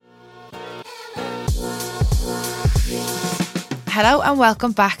Hello and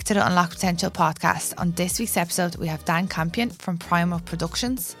welcome back to the Unlock Potential podcast. On this week's episode, we have Dan Campion from Prymal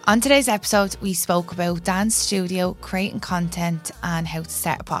Productions. On today's episode, we spoke about Dan's studio, creating content and how to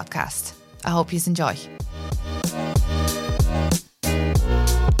start a podcast. I hope you enjoy.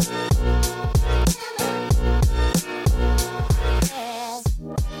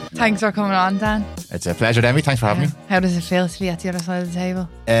 Thanks for coming on, Dan. It's a pleasure, Demi. Thanks for having me. How does it feel to be at the other side of the table?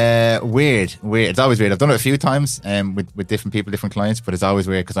 Weird. It's always weird. I've done it a few times with different people, different clients, but it's always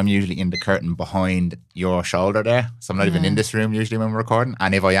weird because I'm usually in the curtain behind your shoulder there. So I'm not even in this room usually when we're recording.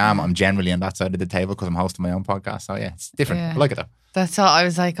 And if I am, I'm generally on that side of the table because I'm hosting my own podcast. So yeah, it's different. I like it though. That's all. I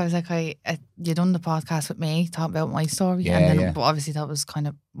was like, you done the podcast with me, talking about my story, but obviously that was kind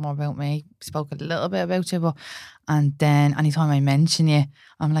of more about me. Spoke a little bit about you, and then anytime I mention you,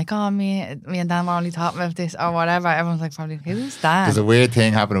 I'm like, oh, me and Dan were only talking about this or whatever. Everyone's like, probably, who's Dan? There's a weird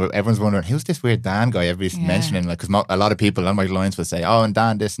thing happening. Everyone's wondering, who's this weird Dan guy? Everybody's mentioning, like, because a lot of people on my clients will say, oh, and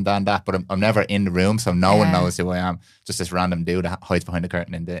Dan this and Dan that, but I'm never in the room, so no one knows who I am. Just this random dude that hides behind the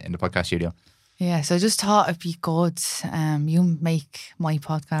curtain in the podcast studio. Yeah, so I just thought it'd be good. You make my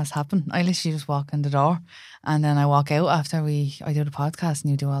podcast happen. I literally just walk in the door and then I walk out after I do the podcast, and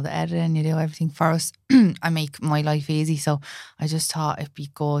you do all the editing, you do everything for us. I make my life easy. So I just thought it'd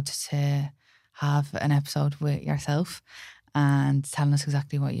be good to have an episode with yourself and telling us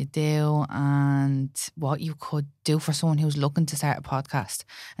exactly what you do and what you could do for someone who's looking to start a podcast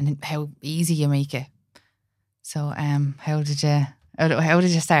and how easy you make it. So how did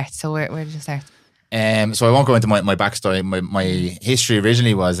you start? So where did you start? So I won't go into my backstory. My history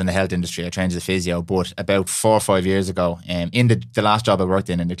originally was in the health industry. I trained as a physio, but about 4 or 5 years ago, in the last job I worked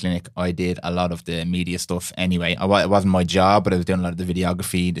in the clinic, I did a lot of the media stuff anyway. It wasn't my job, but I was doing a lot of the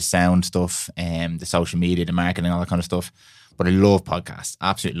videography, the sound stuff, the social media, the marketing, all that kind of stuff. But I love podcasts,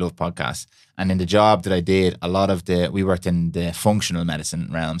 absolutely love podcasts. And in the job that I did, we worked in the functional medicine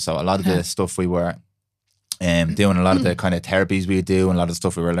realm. So a lot of the stuff we were doing, a lot of the kind of therapies we would do, and a lot of the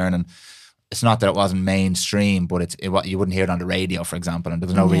stuff we were learning. It's not that it wasn't mainstream, but you wouldn't hear it on the radio, for example, and there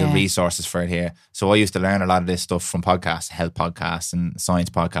was no real resources for it here. So I used to learn a lot of this stuff from podcasts, health podcasts and science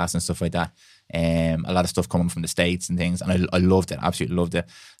podcasts and stuff like that. A lot of stuff coming from the States and things, and I loved it, absolutely loved it.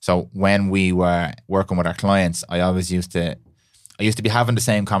 So when we were working with our clients, I used to be having the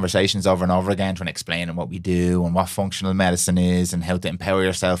same conversations over and over again, trying to explain what we do and what functional medicine is and how to empower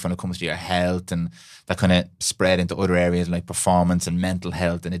yourself when it comes to your health, and that kind of spread into other areas like performance and mental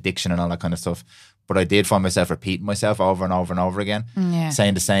health and addiction and all that kind of stuff. But I did find myself repeating myself over and over and over again,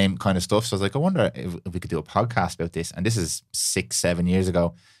 saying the same kind of stuff. So I was like, I wonder if we could do a podcast about this. And this is 6-7 years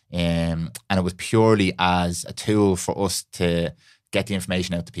ago. And it was purely as a tool for us to get the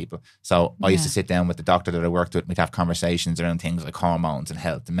information out to people. So I used to sit down with the doctor that I worked with, and we'd have conversations around things like hormones and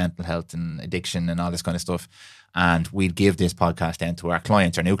health and mental health and addiction and all this kind of stuff. And we'd give this podcast down to our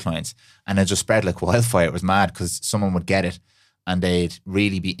clients, our new clients, and it just spread like wildfire. It was mad because someone would get it and they'd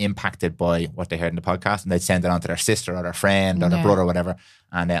really be impacted by what they heard in the podcast, and they'd send it on to their sister or their friend or their brother or whatever.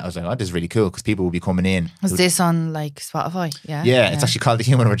 And I was like, oh, this is really cool, because people would be coming in. Was this on like Spotify? Yeah, it's actually called the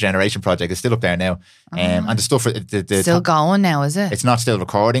Human Regeneration Project. It's still up there now. And the stuff... still going now, is it? It's not still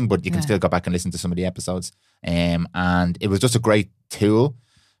recording, but you can still go back and listen to some of the episodes. And it was just a great tool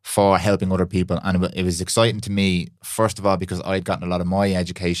for helping other people. And it was exciting to me, first of all, because I'd gotten a lot of my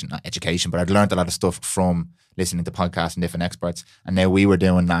not education, but I'd learned a lot of stuff from listening to podcasts and different experts. And now we were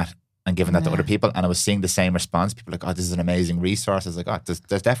doing that and giving that to other people. And I was seeing the same response. People were like, oh, this is an amazing resource. I was like, oh,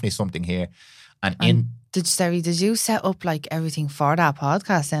 there's definitely something here. Did you set up like everything for that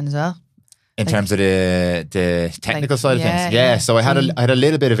podcast then as well? In terms of the technical side of things? Yeah. So I had a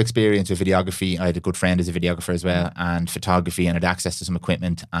little bit of experience with videography. I had a good friend who's a videographer as well, and photography, and had access to some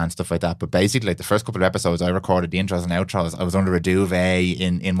equipment and stuff like that. But basically, like the first couple of episodes, I recorded the intros and outros. I was under a duvet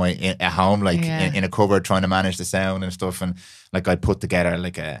at home, like in a cupboard, trying to manage the sound and stuff. And like I'd put together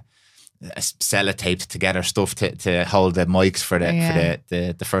like a sellotaped together stuff to hold the mics for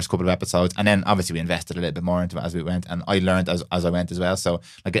the first couple of episodes, and then obviously we invested a little bit more into it as we went, and I learned as I went as well. So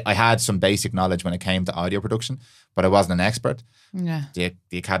like I had some basic knowledge when it came to audio production, but I wasn't an expert. Yeah,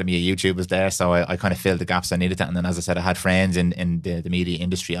 the Academy of YouTube was there, so I kind of filled the gaps I needed to. And then, as I said, I had friends in the media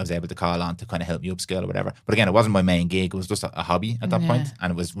industry I was able to call on to kind of help me upskill or whatever. But again, it wasn't my main gig; it was just a hobby at that point, and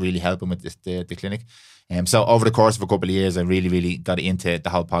it was really helping with the clinic. So over the course of a couple of years, I really, really got into the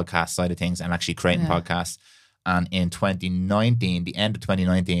whole podcast side of things and actually creating podcasts. And in 2019, the end of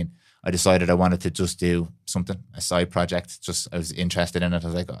 2019, I decided I wanted to just do something, a side project. I was interested in it. I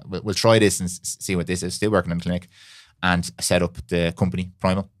was like, we'll try this and see what this is. Still working in the clinic. And I set up the company,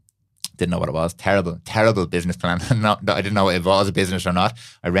 Prymal. Didn't know what it was. Terrible business plan. I didn't know if it was a business or not.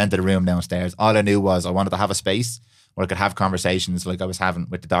 I rented a room downstairs. All I knew was I wanted to have a space where I could have conversations like I was having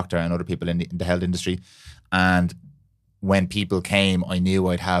with the doctor and other people in the health industry. And when people came, I knew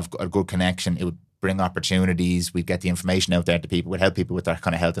I'd have a good connection. It would bring opportunities. We'd get the information out there to people. We'd help people with their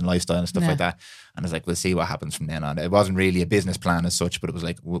kind of health and lifestyle and stuff like that. And I was like, we'll see what happens from then on. It wasn't really a business plan as such, but it was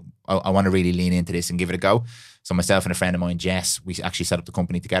like, well, I want to really lean into this and give it a go. So myself and a friend of mine, Jess, we actually set up the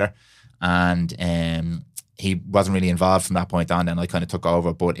company together. And he wasn't really involved from that point on. Then I kind of took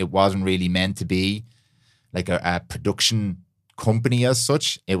over, but it wasn't really meant to be like a production company as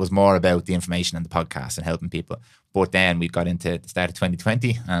such. It was more about the information and the podcast and helping people. But then we got into the start of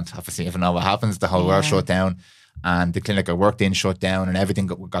 2020, and obviously, if you know what happens, the whole world shut down, and the clinic I worked in shut down, and everything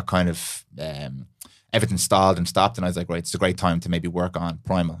got kind of everything stalled and stopped. And I was like, right, it's a great time to maybe work on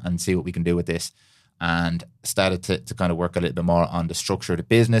Prymal and see what we can do with this. And started to kind of work a little bit more on the structure of the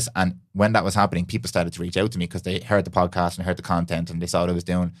business. And when that was happening, people started to reach out to me because they heard the podcast and heard the content and they saw what I was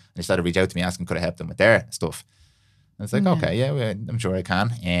doing. And they started to reach out to me asking, could I help them with their stuff? And it's like, okay, yeah, I'm sure I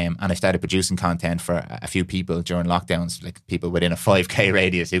can. And I started producing content for a few people during lockdowns, like people within a 5K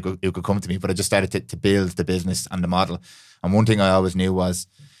radius who could come to me. But I just started to build the business and the model. And one thing I always knew was,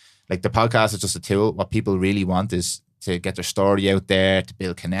 like, the podcast is just a tool. What people really want is to get their story out there, to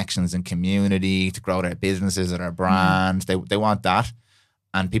build connections and community, to grow their businesses or their brands. They want that.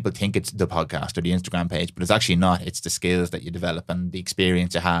 And people think it's the podcast or the Instagram page, but it's actually not. It's the skills that you develop and the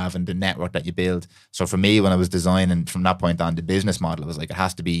experience you have and the network that you build. So for me, when I was designing from that point on the business model, it was like, it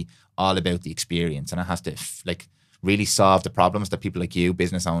has to be all about the experience, and it has to like really solve the problems that people like you,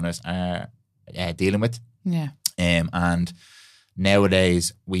 business owners, are dealing with. Yeah. And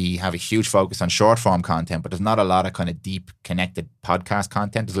nowadays we have a huge focus on short form content, but there's not a lot of kind of deep connected podcast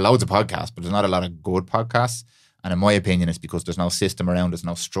content. There's loads of podcasts, but there's not a lot of good podcasts. And in my opinion, it's because there's no system around, there's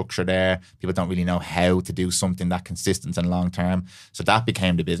no structure there. People don't really know how to do something that consistent and long term. So that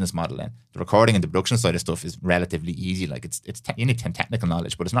became the business model then. The recording and the production side of stuff is relatively easy. Like you need technical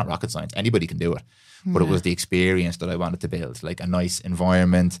knowledge, but it's not rocket science. Anybody can do it. But it was the experience that I wanted to build, like a nice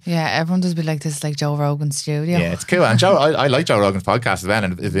environment. Yeah, everyone does be like this, like Joe Rogan's studio. Yeah, it's cool. And Joe, I like Joe Rogan's podcast as well,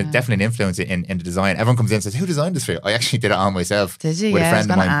 and it's definitely an influence in the design. Everyone comes in and says, who designed this for you? I actually did it on myself. Did you? With a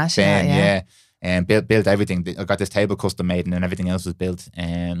friend of mine, ask Ben. that, yeah. And built everything. I got this table custom made, and then everything else was built.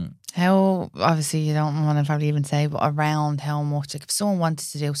 How, obviously you don't want to probably even say, but around how much, like if someone wanted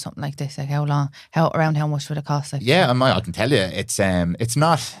to do something like this, like around how much would it cost? Like, yeah, I can tell you, it's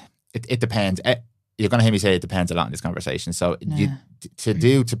not. It depends. You're going to hear me say it depends a lot in this conversation. So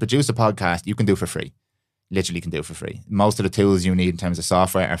to produce a podcast, you can do for free. Literally can do for free. Most of the tools you need in terms of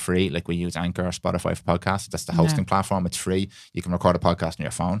software are free. Like we use Anchor or Spotify for podcasts. That's the hosting platform. It's free. You can record a podcast on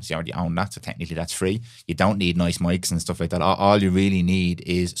your phone. So you already own that. So technically that's free. You don't need nice mics and stuff like that. All you really need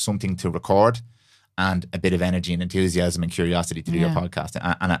is something to record and a bit of energy and enthusiasm and curiosity to do your podcast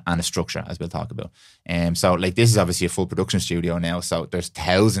and a structure, as we'll talk about. So like this is obviously a full production studio now. So there's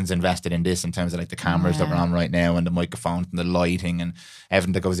thousands invested in this in terms of like the cameras that we're on right now and the microphones and the lighting and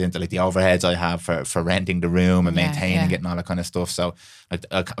everything that goes into like the overheads I have for renting the room and maintaining it and all that kind of stuff. So like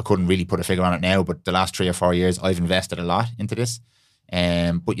I couldn't really put a figure on it now, but the last 3 or 4 years I've invested a lot into this.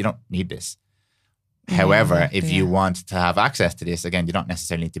 But you don't need this. However, if you want to have access to this, again, you don't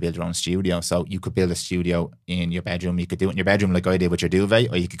necessarily need to build your own studio. So you could build a studio in your bedroom. You could do it in your bedroom like I did with your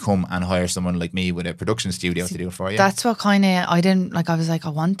duvet, or you could come and hire someone like me with a production studio to do it for you. That's what kind of, I didn't, like I was like, I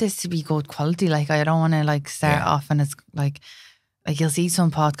want this to be good quality. Like I don't want to like start off and it's like you'll see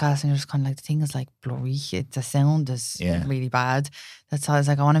some podcasts and you're just kind of like, the thing is like blurry. The sound is really bad. That's how I was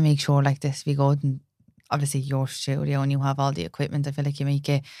like, I want to make sure like this be good. And obviously your studio and you have all the equipment. I feel like you make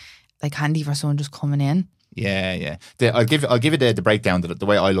it like handy for someone just coming in. Yeah. I'll give you the breakdown, the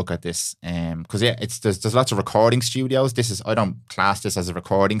way I look at this, because there's lots of recording studios. I don't class this as a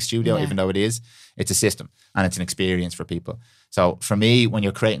recording studio, even though it is. It's a system and it's an experience for people. So for me, when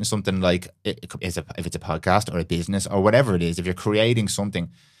you're creating something like if it's a podcast or a business or whatever it is, if you're creating something,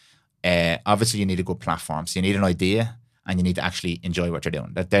 obviously you need a good platform. So you need an idea. And you need to actually enjoy what you're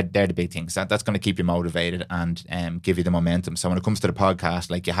doing. They're the big things. That's going to keep you motivated and give you the momentum. So when it comes to the podcast,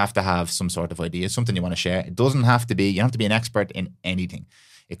 like you have to have some sort of idea, something you want to share. It doesn't have to be, you don't have to be an expert in anything.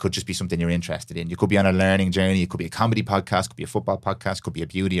 It could just be something you're interested in. You could be on a learning journey. It could be a comedy podcast, could be a football podcast, could be a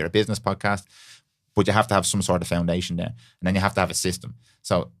beauty or a business podcast. But you have to have some sort of foundation there. And then you have to have a system.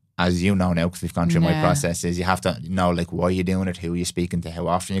 So as you know now, because we've gone through my processes, you have to know like why you're doing it, who you're speaking to, how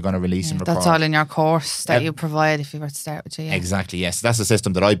often you're going to release and record. That's all in your course that you provide if you were to start with you. Yeah. Exactly, yes. That's the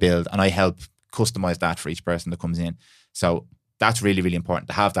system that I build and I help customize that for each person that comes in. So that's really, really important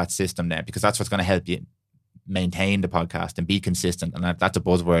to have that system there, because that's what's going to help you maintain the podcast and be consistent. And that's a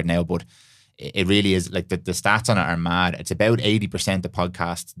buzzword now, but it really is like the stats on it are mad. It's about 80% of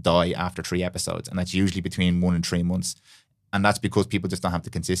podcasts die after 3 episodes, and that's usually between 1 and 3 months. And that's because people just don't have the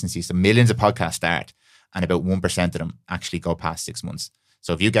consistency. So millions of podcasts start, and about 1% of them actually go past 6 months.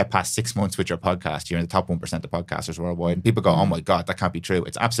 So if you get past 6 months with your podcast, you're in the top 1% of podcasters worldwide. And people go, oh my God, that can't be true.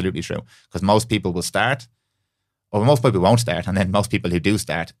 It's absolutely true. Because most people will start, or most people won't start, and then most people who do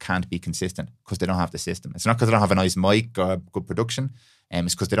start can't be consistent because they don't have the system. It's not because they don't have a nice mic or good production.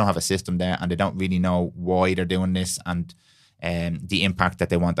 It's because they don't have a system there, and they don't really know why they're doing this, and the impact that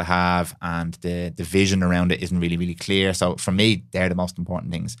they want to have, and the vision around it isn't really clear. So for me, they're the most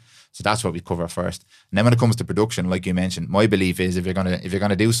important things. So that's what we cover first. And then when it comes to production, like you mentioned, my belief is if you're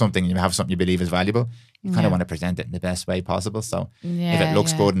gonna do something and you have something you believe is valuable, you kind of want to present it in the best way possible. So if it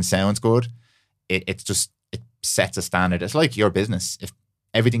looks good and sounds good, it sets a standard. It's like your business. If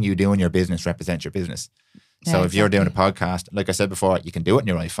everything you do in your business represents your business. So if you're doing a podcast, like I said before, you can do it on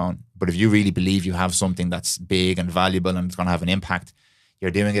your iPhone. But if you really believe you have something that's big and valuable and it's going to have an impact,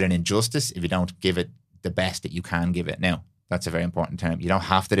 you're doing it an injustice if you don't give it the best that you can give it. Now, that's a very important term. You don't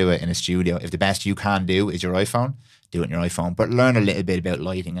have to do it in a studio. If the best you can do is your iPhone, do it on your iPhone. But learn a little bit about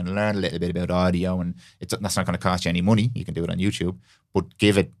lighting and learn a little bit about audio. And that's not going to cost you any money. You can do it on YouTube. But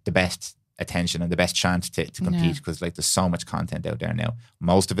give it the best attention and the best chance to compete, because like there's so much content out there now.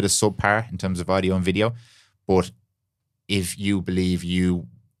 Most of it is subpar in terms of audio and video. But if you believe you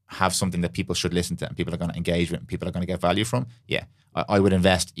have something that people should listen to and people are going to engage with and people are going to get value from, I would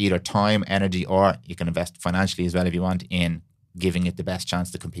invest either time, energy, or you can invest financially as well if you want in giving it the best chance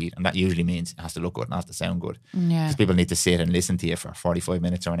to compete. And that usually means it has to look good and it has to sound good. Because people need to sit and listen to you for 45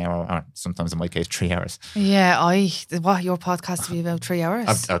 minutes or an hour, or sometimes in my case 3 hours. Yeah, your podcast to be about 3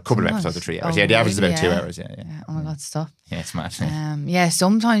 hours? A couple of episodes of 3 hours. The average is about 2 hours. Yeah. Oh my God, stop. Yeah, it's mad.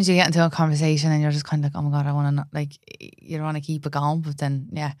 Sometimes you get into a conversation and you're just kind of like, oh my God, I want to, like, you want to keep it going, but then,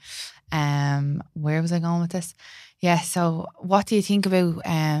 where was I going with this? Yeah, so what do you think about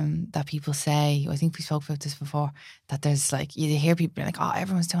that people say, I think we spoke about this before, that there's like, you hear people being like, oh,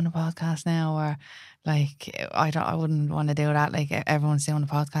 everyone's doing a podcast now, or like, I wouldn't want to do that, like everyone's doing a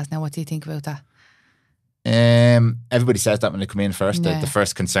podcast now. What do you think about that? Everybody says that when they come in first. The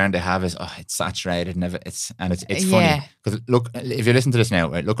first concern they have is, it's saturated, and it's funny. Because look, if you listen to this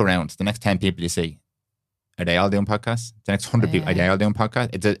now, right, look around, the next 10 people you see, are they all doing podcasts? The next 100 people, are they all doing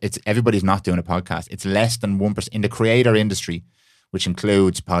podcasts? It's everybody's not doing a podcast. It's less than 1% in the creator industry, which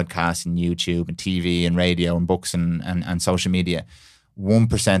includes podcasts and YouTube and TV and radio and books and social media.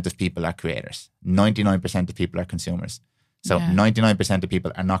 1% of people are creators. 99% of people are consumers. So 99% of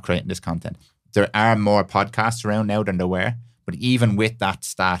people are not creating this content. There are more podcasts around now than there were, but even with that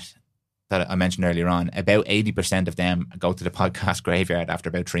stat that I mentioned earlier on, about 80% of them go to the podcast graveyard after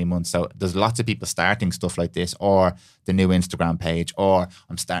about 3 months. So there's lots of people starting stuff like this, or the new Instagram page, or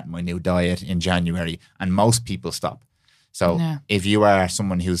I'm starting my new diet in January, and most people stop. So if you are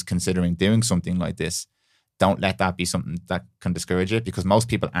someone who's considering doing something like this, don't let that be something that can discourage you, because most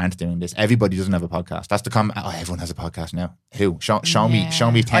people aren't doing this. Everybody doesn't have a podcast. That's the comment. Oh, everyone has a podcast now. Who? Show me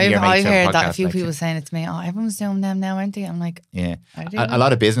 10-year mates I have a heard podcast. that a few people saying it to me. Oh, everyone's doing them now, aren't they? I'm like, a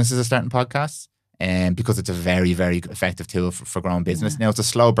lot of businesses are starting podcasts, because it's a very, very effective tool for growing business. Now, it's a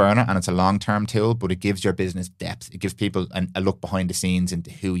slow burner and it's a long-term tool, but it gives your business depth. It gives people a look behind the scenes into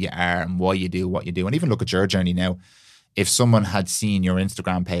who you are and why you do what you do, and even look at your journey now. If someone had seen your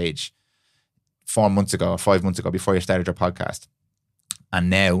Instagram page 4 months ago or 5 months ago before you started your podcast, and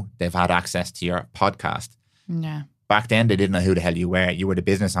now they've had access to your podcast. Back then they didn't know who the hell you were. You were the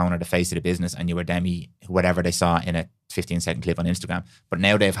business owner, the face of the business, and you were Demi, whatever they saw in a 15-second clip on Instagram. But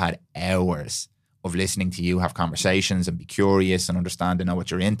now they've had hours of listening to you have conversations and be curious and understand and know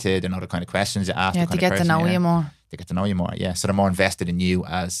what you're into, they know the kind of questions you ask. To get to know you more. They get to know you more, so they're more invested in you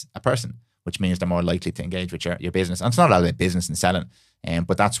as a person, which means they're more likely to engage with your business. And it's not all about business and selling,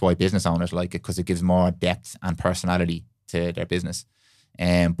 but that's why business owners like it, because it gives more depth and personality to their business.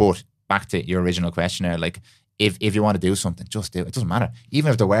 But back to your original question there, like if you want to do something, just do it. It doesn't matter.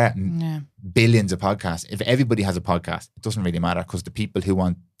 Even if there were billions of podcasts, if everybody has a podcast, it doesn't really matter, because the people who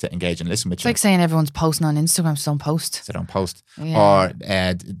want to engage and listen with it's like saying everyone's posting on Instagram, so don't post. So don't post. Or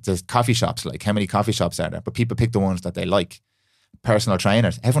there's coffee shops, like how many coffee shops are there? But people pick the ones that they like. Personal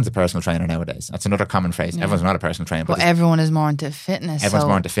trainers. Everyone's a personal trainer nowadays. That's another common phrase. Everyone's not a personal trainer. But everyone is more into fitness. Everyone's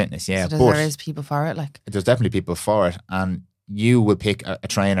more into fitness, So there is people for it. Like there's definitely people for it. And you will pick a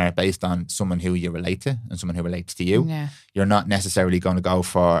trainer based on someone who you relate to and someone who relates to you. You're not necessarily going to go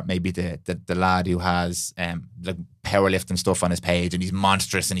for maybe the lad who has like powerlifting stuff on his page and he's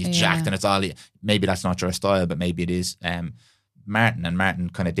monstrous and he's jacked and it's all. Maybe that's not your style, but maybe it is Martin, and Martin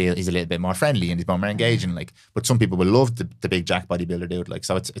kind of deal. He's a little bit more friendly and he's more engaging. Like, but some people will love the big jack bodybuilder dude. Like,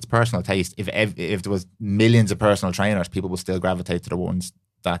 so it's personal taste. If there was millions of personal trainers, people will still gravitate to the ones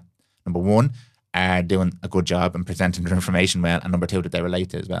that, number one, are doing a good job and presenting their information well, and number two, that they relate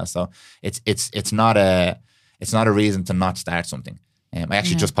to as well. So it's not a reason to not start something. I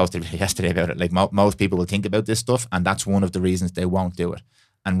actually just posted a video yesterday about it. Like, most people will think about this stuff, and that's one of the reasons they won't do it.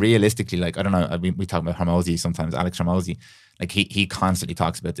 And realistically, like, I don't know, we talk about Hormozy sometimes, Alex Hormozy, like he constantly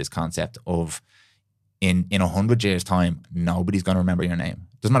talks about this concept of in 100 years' time, nobody's going to remember your name.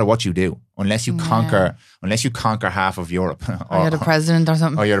 Doesn't matter what you do, unless you conquer half of Europe, or you're the president or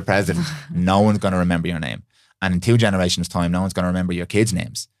something. Or you're the president, no one's going to remember your name. And in 2 generations' time, no one's going to remember your kids'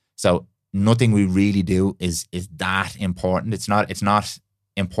 names. So nothing we really do is that important. It's not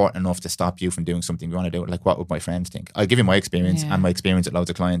important enough to stop you from doing something you want to do. Like, what would my friends think? I'll give you my experience and my experience with loads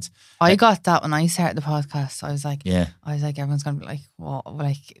of clients. I got that when I started the podcast. I was like, everyone's going to be like,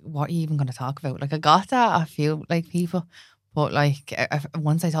 what are you even going to talk about? Like, I got that, I feel like people, but like,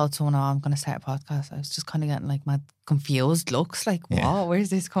 once I told someone, I'm going to start a podcast, I was just kind of getting like mad confused looks, like, what? Where's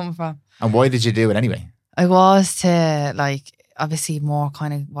this coming from? And why did you do it anyway? I was to, like, obviously more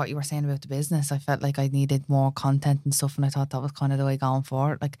kind of what you were saying about the business. I felt like I needed more content and stuff, and I thought that was kind of the way going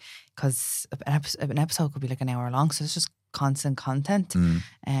forward. Like, because an episode could be like an hour long, so it's just constant content,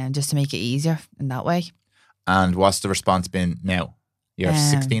 and just to make it easier in that way. And what's the response been now? You're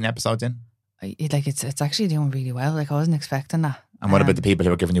 16 episodes in. It's actually doing really well. Like, I wasn't expecting that. And what about the people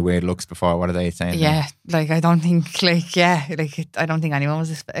who were giving you weird looks before? What are they saying? Yeah, like, I don't think I don't think anyone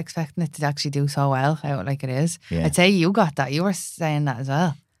was expecting it to actually do so well, like it is. Yeah. I'd say you got that. You were saying that as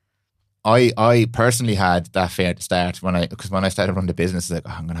well. I personally had that fear at the start because when I started running the business, like,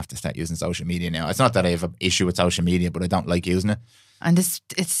 I'm going to have to start using social media now. It's not that I have an issue with social media, but I don't like using it. And it's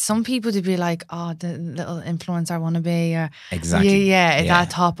some people to be like, oh, the little influencer wannabe, or exactly,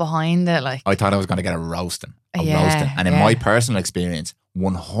 that thought behind it. Like, I thought I was going to get a roasting. And in my personal experience,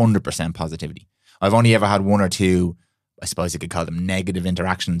 100% positivity. I've only ever had 1 or 2, I suppose you could call them negative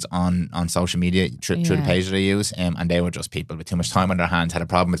interactions on social media through the page that I use, and they were just people with too much time on their hands, had a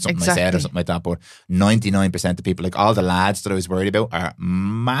problem with something I said or something like that. But 99% of people, like all the lads that I was worried about, are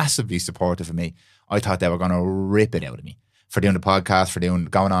massively supportive of me. I thought they were going to rip it out of me for doing the podcast, for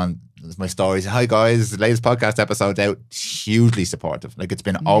going on my stories. Hi guys, the latest podcast episode's out. Hugely supportive. Like, it's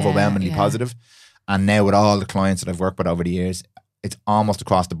been overwhelmingly positive. And now with all the clients that I've worked with over the years, it's almost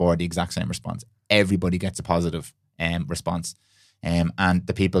across the board the exact same response. Everybody gets a positive response. And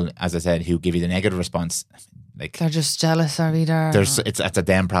the people, as I said, who give you the negative response, like, they're just jealous, or either it's a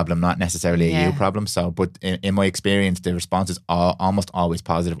them problem, not necessarily a you problem. So, but in my experience, the response is almost always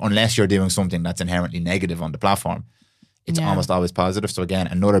positive, unless you're doing something that's inherently negative on the platform. It's almost always positive. So again,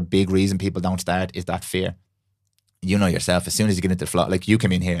 another big reason people don't start is that fear. You know yourself, as soon as you get into the flow, like, you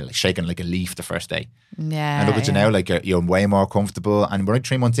came in here like shaking like a leaf the first day. Yeah. And look at you now, like, you're way more comfortable, and we're like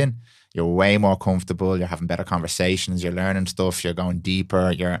 3 months in. You're way more comfortable, you're having better conversations, you're learning stuff, you're going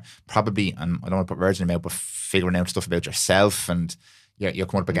deeper, you're probably, and I don't want to put words in your mouth, but figuring out stuff about yourself, and you're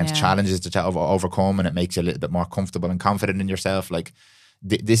coming up against challenges to overcome, and it makes you a little bit more comfortable and confident in yourself. Like,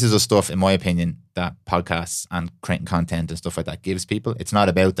 this is the stuff, in my opinion, that podcasts and creating content and stuff like that gives people. It's not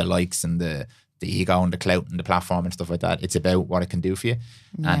about the likes and the ego and the clout and the platform and stuff like that. It's about what it can do for you,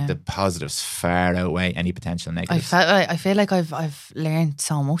 and the positives far outweigh any potential negatives. I feel like I've learned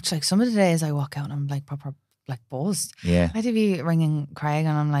so much. Like, some of the days I walk out and I'm like proper like buzzed. Yeah, I had to be ringing Craig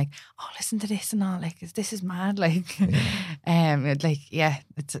and I'm like, oh, listen to this and all. Like, this is mad. Like, it's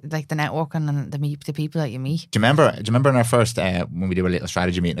like the networking and the people that you meet. Do you remember in our first when we do a little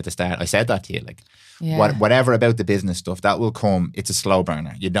strategy meeting at the start? I said that to you, like, whatever about the business stuff that will come, it's a slow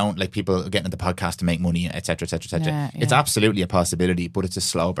burner. You don't, like, people getting into the podcast to make money, etc., etc., etc. It's absolutely a possibility, but it's a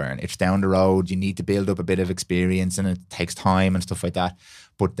slow burn. It's down the road. You need to build up a bit of experience, and it takes time and stuff like that.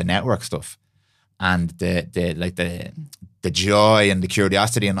 But the network stuff, and the joy and the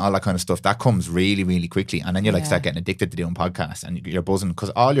curiosity and all that kind of stuff, that comes really, really quickly. And then you start getting addicted to doing podcasts, and you're buzzing,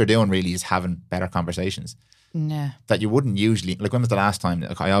 because all you're doing really is having better conversations. Yeah. That you wouldn't usually, like, when was the last time,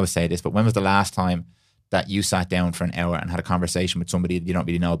 like, I always say this, but when was the last time that you sat down for an hour and had a conversation with somebody that you don't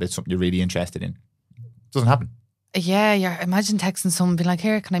really know about something you're really interested in? It doesn't happen. Yeah. Imagine texting someone, being like,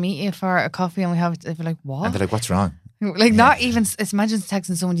 here, can I meet you for a coffee? And we have it. They're like, what? And they're like, what's wrong? Like, not even, imagine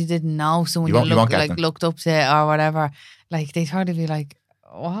texting someone you didn't know, someone you looked up to or whatever. Like, they'd probably be like,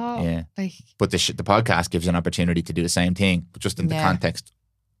 wow. Yeah. Like, but the podcast gives you an opportunity to do the same thing, but just in the context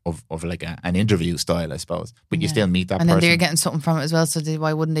of like an interview style, I suppose. But you still meet that and person. then they're getting something from it as well. So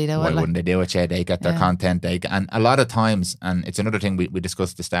why wouldn't they do it? Why wouldn't they do it? Yeah, they get their content. And a lot of times, and it's another thing we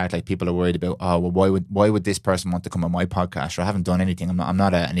discussed at the start. Like people are worried about, oh well, why would this person want to come on my podcast? Or I haven't done anything. I'm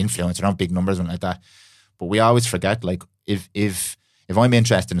not an influencer. I don't have big numbers or like that. But we always forget, like if I'm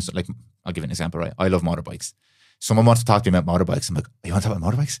interested in, like, I'll give you an example, right? I love motorbikes. Someone wants to talk to me about motorbikes. I'm like, you want to talk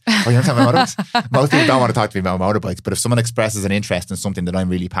about motorbikes? Oh, you want to talk about motorbikes? Most people don't want to talk to me about motorbikes. But if someone expresses an interest in something that I'm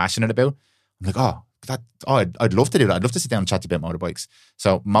really passionate about, I'm like, I'd love to do that. I'd love to sit down and chat to you about motorbikes.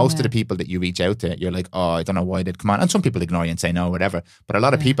 So most of the people that you reach out to, you're like, oh, I don't know why they'd come on. And some people ignore you and say no, whatever. But a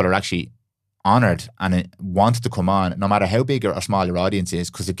lot of people are actually honoured and want to come on, no matter how big or small your audience is,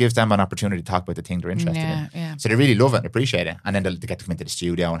 because it gives them an opportunity to talk about the thing they're interested in. Yeah. So they really love it and appreciate it. And then they get to come into the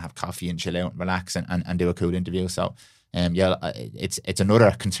studio and have coffee and chill out and relax and do a cool interview. So it's another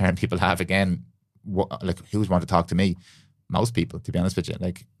concern people have. Again, like, who's want to talk to me? Most people, to be honest with you.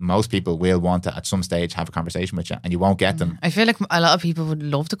 Like, most people will want to at some stage have a conversation with you, and you won't get them. I feel like a lot of people would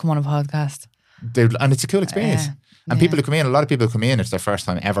love to come on a podcast. And it's a cool experience. And people who come in, a lot of people who come in, it's their first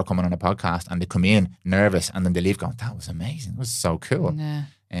time ever coming on a podcast, and they come in nervous, and then they leave going, that was amazing. It was so cool. Yeah.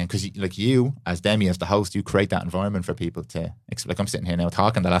 And because like you, as Demi, as the host, you create that environment for people to, like, I'm sitting here now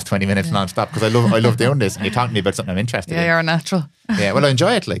talking the last 20 minutes non-stop because I love doing this, and you're talking to me about something I'm interested in. Yeah, you're a natural. Yeah, well, I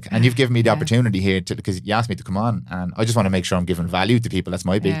enjoy it, like, and you've given me the opportunity here because you asked me to come on, and I just want to make sure I'm giving value to people. That's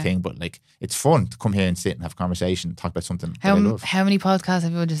my big thing. But like, it's fun to come here and sit and have a conversation, talk about something that I love. How many podcasts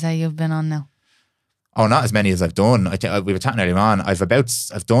have you would you say you've been on now? Oh, not as many as I've done. We were chatting earlier on. I've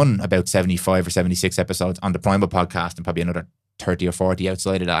done about 75 or 76 episodes on the Prymal podcast, and probably another 30 or 40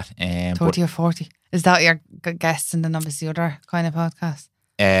 outside of that. 30 or 40? Is that your guests and then obviously other kind of podcasts?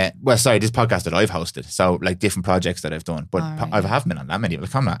 Well, sorry, this podcast that I've hosted. So like different projects that I've done. But I haven't been on that many.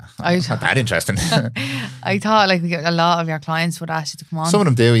 Like, I'm not that interesting. I thought like a lot of your clients would ask you to come on. Some of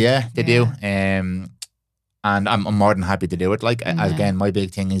them do, yeah. They do. And I'm more than happy to do it. Like, again, my big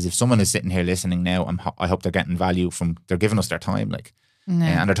thing is if someone is sitting here listening now, I hope they're getting value from, they're giving us their time. Like,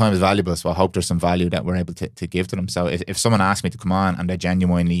 and their time is valuable, so I hope there's some value that we're able to give to them. So if someone asks me to come on and they're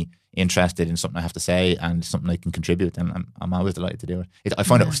genuinely interested in something I have to say and something I can contribute, then I'm always delighted to do it. I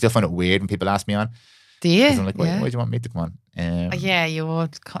still find it weird when people ask me on. Do you? I'm like, why do you want me to come on? Yeah, you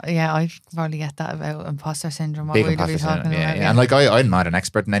would. Yeah, I probably get that about imposter syndrome. What big would imposter you be talking syndrome, about? yeah. And like, I'm not an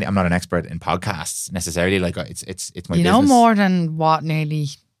expert in I'm not an expert in podcasts necessarily. Like, it's my business. You know more than what nearly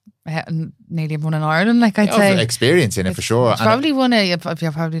everyone in Ireland, like I'd say. Experience in it for sure. It's probably one of,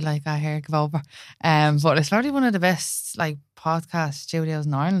 you're probably like, here, give over. But it's probably one of the best like podcast studios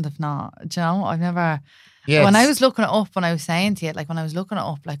in Ireland, if not. Do you know, I've never. Yeah, when I was looking it up, when I was saying to you, like when I was looking it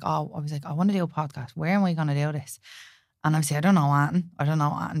up, like, I was like, I want to do a podcast. Where am I going to do this? And I was like, I don't know,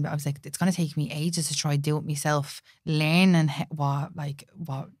 Anton. But I was like, it's going to take me ages to try to do it myself, learning what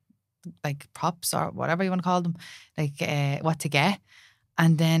props or whatever you want to call them, like what to get.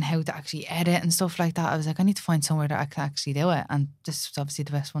 And then how to actually edit and stuff like that. I was like, I need to find somewhere that I can actually do it. And this is obviously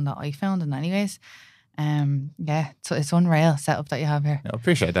the best one that I found. And anyways, so it's unreal setup that you have here. I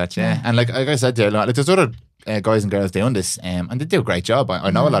appreciate that, yeah. And like I said, like there's other guys and girls doing this, and they do a great job.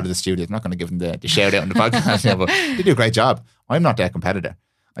 I know a lot of the studios. I'm not going to give them the shout out on the podcast, but they do a great job. I'm not their competitor.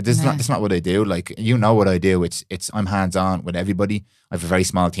 That's not what I do. Like, you know what I do. I'm hands on with everybody. I have a very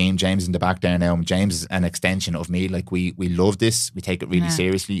small team. James is in the back there now. James is an extension of me. Like, we love this. We take it really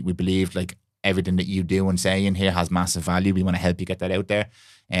seriously. We believe like everything that you do and say in here has massive value. We want to help you get that out there.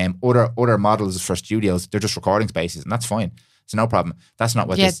 Other models for studios, they're just recording spaces, and that's fine. It's no problem. That's not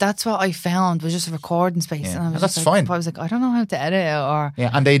what. Yeah, that's what I found was just a recording space, and that's fine. I was like, I don't know how to edit it, or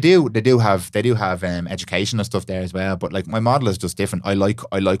and they do have educational stuff there as well. But like, my model is just different. I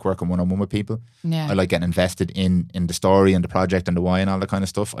like working one-on-one with people. Yeah, I like getting invested in the story and the project and the why and all that kind of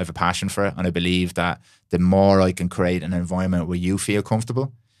stuff. I have a passion for it, and I believe that the more I can create an environment where you feel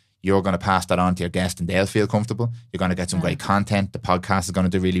comfortable, you're going to pass that on to your guest and they'll feel comfortable. You're going to get some great content. The podcast is going to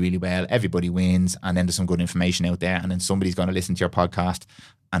do really, really well. Everybody wins. And then there's some good information out there. And then somebody's going to listen to your podcast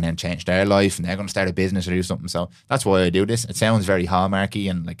and then change their life, and they're going to start a business or do something. So that's why I do this. It sounds very hallmarky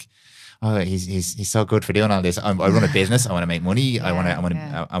and like, oh, he's so good for doing all this. I run a business. I want to make money. I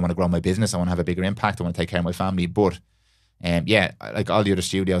want to grow my business. I want to have a bigger impact. I want to take care of my family. But like all the other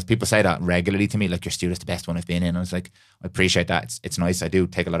studios, people say that regularly to me, like, your studio's the best one I've been in. I was like, I appreciate that. It's nice. I do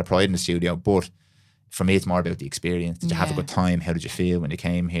take a lot of pride in the studio, but for me, it's more about the experience. Did you have a good time? How did you feel when you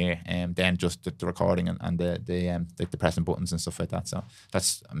came here? Then just the recording and the pressing buttons and stuff like that. So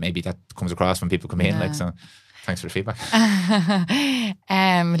that's maybe that comes across when people come in. Like, so thanks for the feedback.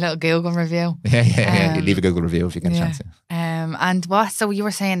 A little Google review. Yeah. Leave a Google review if you get a chance. And what? So you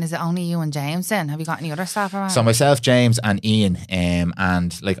were saying, is it only you and James then? Have you got any other staff around? So myself, James, and Ian,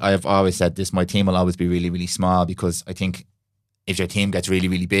 and like I've always said this, my team will always be really, really small, because I think if your team gets really,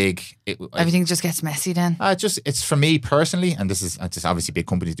 really big, everything just gets messy then. It's for me personally, and this is just obviously big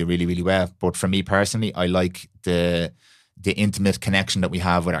companies do really, really well, but for me personally, I like the intimate connection that we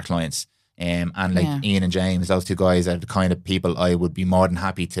have with our clients. And like Ian and James, those two guys are the kind of people I would be more than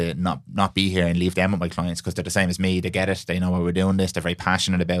happy to not be here and leave them with my clients, because they're the same as me. They get it. They know why we're doing this. They're very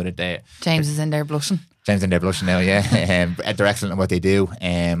passionate about it. James is in there blushing. James is in there blushing now, yeah. They're excellent at what they do.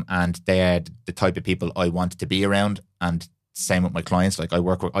 And they are the type of people I want to be around. And same with my clients. Like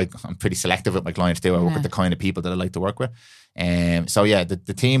I'm pretty selective with my clients too. I work with the kind of people that I like to work with. So yeah,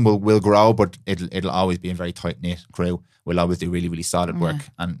 the team will grow, but it'll always be a very tight knit crew. We'll always do really, really solid work.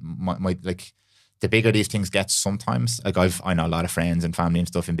 And my like the bigger these things get, sometimes like I know a lot of friends and family and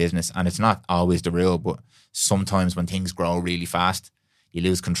stuff in business, and it's not always the rule, but sometimes when things grow really fast, you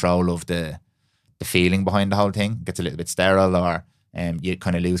lose control of the feeling behind the whole thing. It gets a little bit sterile, or you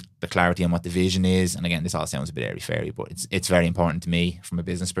kind of lose the clarity on what the vision is. And again, this all sounds a bit airy-fairy, but it's very important to me from a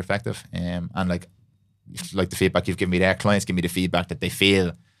business perspective. And like the feedback you've given me there, clients give me the feedback that they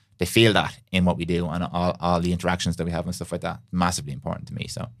feel that in what we do, and all the interactions that we have and stuff like that. Massively important to me.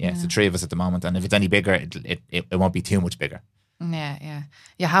 So it's the three of us at the moment, and if it's any bigger, it won't be too much bigger. Yeah.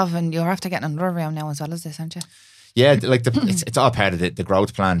 You're after getting another round now as well as this, aren't you? Yeah, like it's all part of the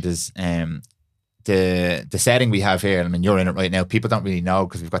growth plan. There's the setting we have here. I mean, you're in it right now. People don't really know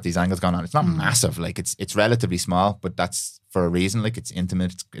because we've got these angles going on. It's not massive. Like it's relatively small, but that's for a reason. Like it's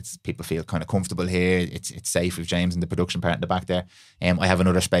intimate. It's people feel kind of comfortable here. It's safe with James and the production part in the back there. I have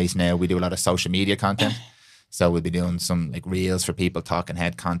another space now. We do a lot of social media content. So we'll be doing some like reels for people, talking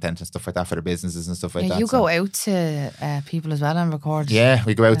head content and stuff like that for their businesses and stuff like that. You go out to people as well and record. Yeah,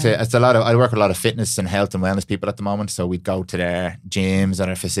 we go out to, it's a lot of, I work with a lot of fitness and health and wellness people at the moment. So we go to their gyms and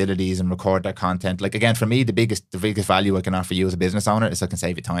their facilities and record their content. Like again, for me, the biggest value I can offer you as a business owner is I can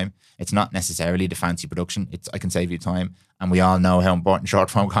save you time. It's not necessarily the fancy production. I can save you time. And we all know how important short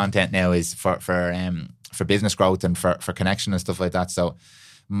form content now is for business growth and for connection and stuff like that. So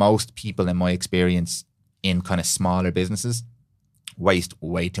most people in my experience in kind of smaller businesses waste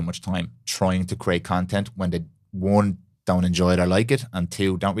way too much time trying to create content when they, one, don't enjoy it or like it, and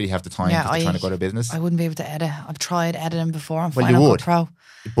two, don't really have the time because they're trying to grow their business. I wouldn't be able to edit. I've tried editing before. I'm well, you would, Pro.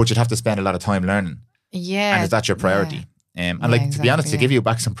 But you'd have to spend a lot of time learning. Yeah. And is that your priority? And like, exactly, to be honest, to give you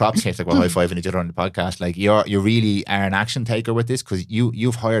back some props here, it's like we're high-fiving each other on the podcast. Like you really are an action taker with this, because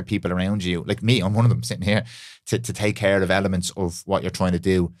you've hired people around you, like me, I'm one of them sitting here, to take care of elements of what you're trying to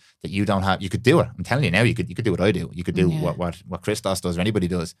do that you don't have. You could do it. I'm telling you now, you could do what I do. You could do what Christos does or anybody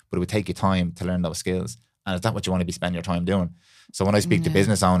does, but it would take you time to learn those skills. And is that what you want to be spending your time doing? So when I speak to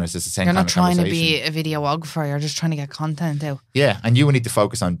business owners, it's the same kind of conversation. You're not trying to be a videographer, you're just trying to get content out. Yeah, and you will need to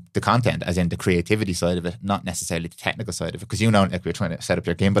focus on the content, as in the creativity side of it, not necessarily the technical side of it. Because like we were trying to set up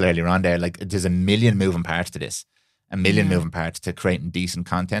your gimbal earlier on there, like there's a million moving parts to this. A million moving parts to creating decent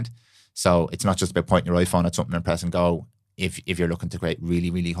content. So it's not just about pointing your iPhone at something and press and go if you're looking to create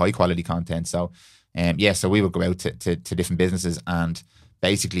really, really high quality content. So so we would go out to different businesses and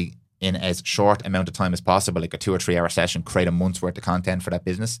basically, in as short amount of time as possible, like a 2 or 3 hour session, create a month's worth of content for that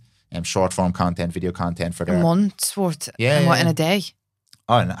business, short form content, video content for their... A month's worth? In a day?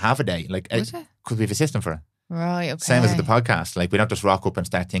 Oh, in half a day. Like, because we have a system for it. Right, okay. Same as with the podcast. Like, we don't just rock up and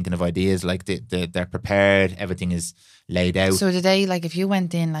start thinking of ideas. Like, they're prepared. Everything is laid out. So do they, like, if you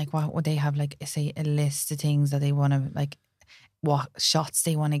went in, like, what would they have, like, say, a list of things that they want to, like, what shots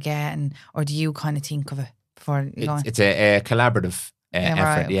they want to get, or do you kind of think of it before you go in? It's a collaborative effort.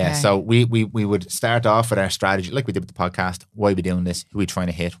 Right, okay. Yeah. So we would start off with our strategy, like we did with the podcast. Why are we doing this? Who are we trying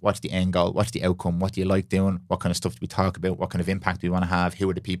to hit? What's the end goal? What's the outcome? What do you like doing? What kind of stuff do we talk about? What kind of impact do we want to have? Who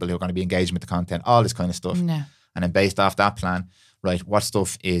are the people who are going to be engaging with the content? All this kind of stuff. Yeah. And then based off that plan, right, what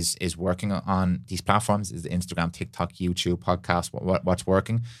stuff is working on these platforms? Is the Instagram, TikTok, YouTube, podcast, what's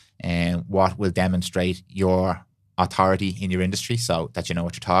working? And what will demonstrate your authority in your industry, so that you know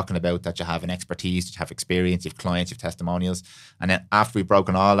what you're talking about, that you have an expertise, that you have experience, you have clients, you have testimonials. And then after we've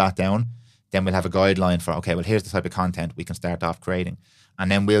broken all that down, then we'll have a guideline for, okay, well, here's the type of content we can start off creating.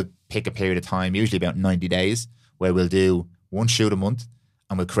 And then we'll pick a period of time, usually about 90 days, where we'll do one shoot a month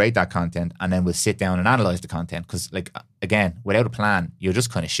and we'll create that content, and then we'll sit down and analyze the content. Because, like, again, without a plan, you're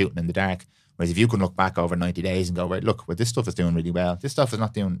just kind of shooting in the dark. Whereas if you can look back over 90 days and go, right, look, well, this stuff is doing really well. This stuff is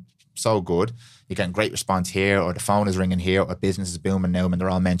not doing so good. You're getting great response here, or the phone is ringing here, or business is booming now and they're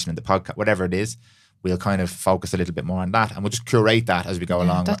all mentioning the podcast, whatever it is. We'll kind of focus a little bit more on that, and we'll just curate that as we go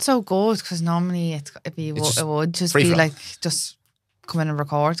along. That's so good, because normally it would just be like, just come in and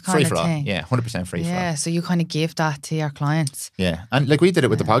record kind free of for all. thing. Yeah, 100% free for all. Yeah, so you kind of give that to your clients. Yeah, and like we did it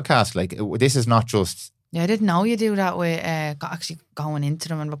with the podcast. Like this is not just. Yeah, I didn't know you do that with actually going into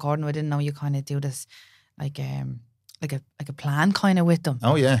them and recording. I didn't know you kind of do this like a plan kind of with them.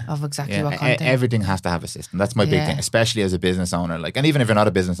 Oh yeah, of exactly what content. Everything has to have a system. That's my big thing, especially as a business owner. Like, and even if you're not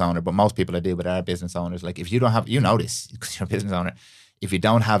a business owner, but most people I do, but are business owners. Like, if you don't have, you know this because you're a business owner. If you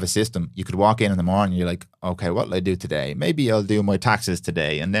don't have a system, you could walk in the morning and you're like, okay, what'll I do today? Maybe I'll do my taxes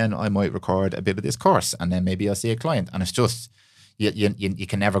today, and then I might record a bit of this course, and then maybe I'll see a client. And it's just you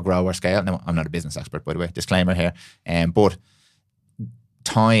can never grow or scale. Now, I'm not a business expert, by the way, disclaimer here. But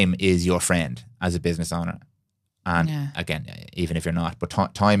time is your friend as a business owner. And again, even if you're not, but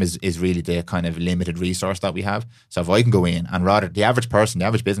time is really the kind of limited resource that we have. So if I can go in and rather the average person, the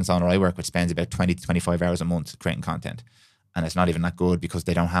average business owner I work with spends about 20 to 25 hours a month creating content. And it's not even that good because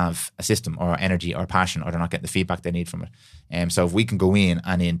they don't have a system or energy or passion, or they're not getting the feedback they need from it. So if we can go in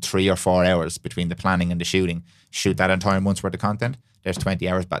and in 3 or 4 hours between the planning and the shooting, shoot that entire month's worth of content, there's 20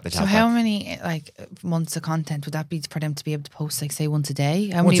 hours back. So how many months of content would that be for them to be able to post, like say once a day?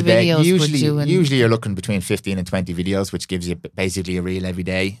 How once many videos usually, would you? Usually you're looking between 15 and 20 videos, which gives you basically a reel every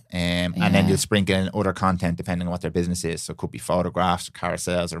day. And then you'll sprinkle in other content depending on what their business is. So it could be photographs or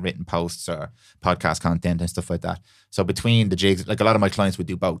carousels or written posts or podcast content and stuff like that. So between the jigs, like a lot of my clients would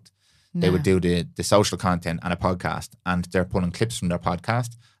do both. They would do the social content and a podcast, and they're pulling clips from their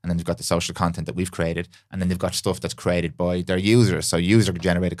podcast, and then they've got the social content that we've created, and then they've got stuff that's created by their users. So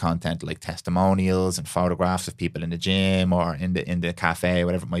user-generated content like testimonials and photographs of people in the gym or in the cafe,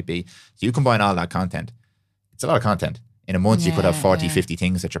 whatever it might be. So you combine all that content. It's a lot of content. In a month, you could have 40, 50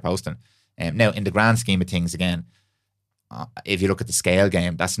 things that you're posting. Now, in the grand scheme of things, again, if you look at the scale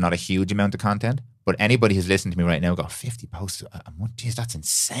game, that's not a huge amount of content. But anybody who's listening to me right now go, 50 posts a month? Geez, that's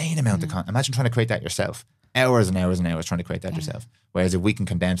insane amount of content. Imagine trying to create that yourself. Hours and hours and hours trying to create that yourself. Whereas if we can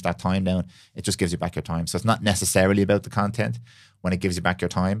condense that time down, it just gives you back your time. So it's not necessarily about the content. When it gives you back your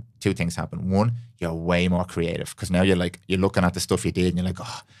time, two things happen. One, you're way more creative because now you're looking at the stuff you did and you're like,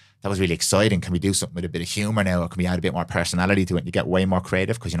 oh, that was really exciting. Can we do something with a bit of humor now? Or can we add a bit more personality to it? And you get way more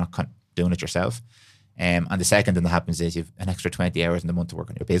creative because you're not doing it yourself. And the second thing that happens is you've an extra 20 hours in the month to work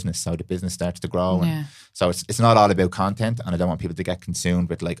on your business. So the business starts to grow. And so it's not all about content. And I don't want people to get consumed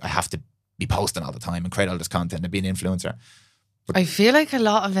with like, I have to be posting all the time and create all this content and be an influencer. But I feel like a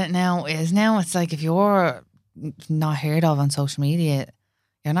lot of it now, it's like if you're not heard of on social media,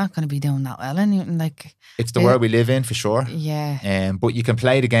 you're not going to be doing that well. And like, it's the world we live in for sure. Yeah. But you can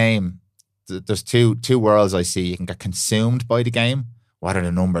play the game. There's two worlds I see. You can get consumed by the game. What are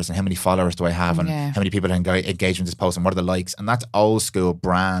the numbers and how many followers do I have and how many people engage with this post and what are the likes? And that's old school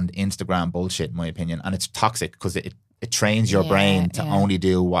brand Instagram bullshit in my opinion. And it's toxic because it trains your brain to only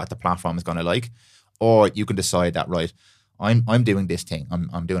do what the platform is going to like. Or you can decide that, right, I'm doing this thing.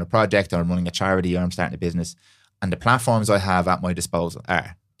 I'm doing a project or I'm running a charity or I'm starting a business. And the platforms I have at my disposal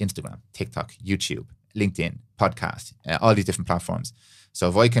are Instagram, TikTok, YouTube, LinkedIn, podcast, all these different platforms. So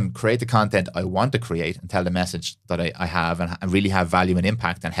if I can create the content I want to create and tell the message that I have and really have value and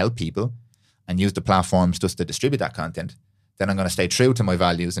impact and help people and use the platforms just to distribute that content, then I'm going to stay true to my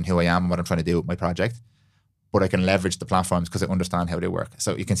values and who I am and what I'm trying to do with my project. But I can leverage the platforms because I understand how they work.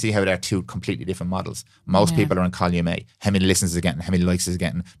 So you can see how they're two completely different models. Most people are in column A. How many listens is it getting? How many likes is it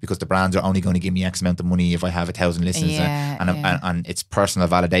getting? Because the brands are only going to give me X amount of money if I have 1,000 listens. And it's personal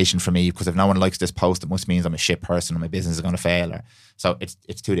validation for me because if no one likes this post, it must mean I'm a shit person and my business is going to fail. So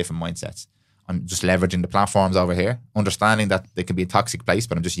it's two different mindsets. I'm just leveraging the platforms over here, understanding that they can be a toxic place,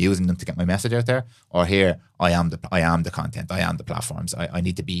 but I'm just using them to get my message out there. Or here, I am the content. I am the platforms. I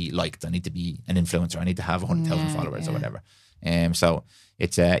need to be liked. I need to be an influencer. I need to have 100,000 followers or whatever. So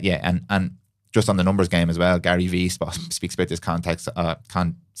it's and just on the numbers game as well. Gary Vee speaks about this concept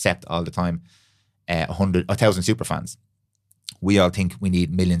all the time. 1,000 super fans. We all think we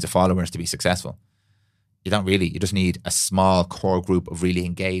need millions of followers to be successful. You don't really. You just need a small core group of really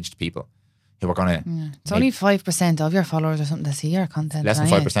engaged people who are going to... It's only 5% of your followers or something to see your content. Less than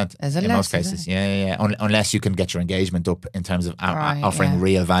 5% is it in less, most cases. Yeah. Unless you can get your engagement up in terms of offering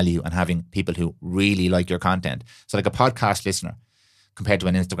real value and having people who really like your content. So like a podcast listener compared to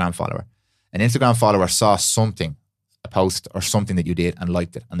an Instagram follower. An Instagram follower saw something, a post or something that you did and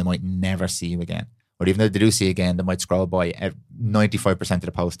liked it, and they might never see you again. Or even though they do see you again, they might scroll by 95% of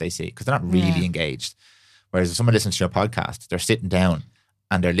the posts they see because they're not really engaged. Whereas if someone listens to your podcast, they're sitting down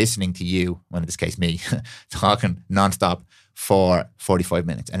and they're listening to you, well in this case me, talking nonstop for 45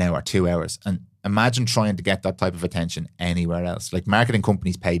 minutes, an hour, 2 hours. And imagine trying to get that type of attention anywhere else. Like marketing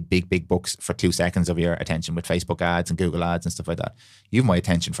companies pay big bucks for 2 seconds of your attention with Facebook ads and Google ads and stuff like that. You have my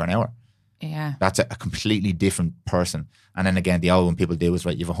attention for an hour. Yeah. That's a completely different person. And then again, the old one people do is,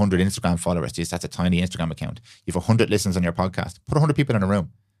 right, you have 100 Instagram followers. Geez, that's a tiny Instagram account. You have 100 listens on your podcast. Put 100 people in a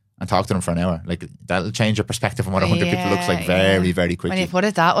room and talk to them for an hour. Like, that'll change your perspective on what 100 people looks like very, very quickly. When you put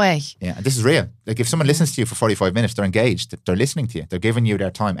it that way. Yeah, and this is real. Like, if someone listens to you for 45 minutes, they're engaged. They're listening to you. They're giving you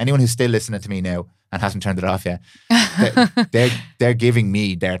their time. Anyone who's still listening to me now and hasn't turned it off yet, they're giving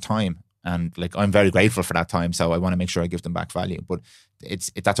me their time. And like, I'm very grateful for that time. So I want to make sure I give them back value. But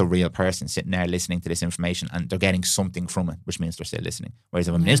that's a real person sitting there listening to this information, and they're getting something from it, which means they're still listening. Whereas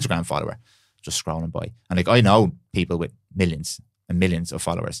if I'm an Instagram follower, just scrolling by. And like, I know people with millions and millions of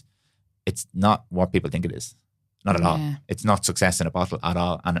followers. It's not what people think it is. Not at all. It's not success in a bottle at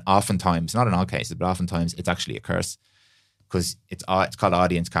all. And oftentimes, not in all cases, but oftentimes it's actually a curse, because it's called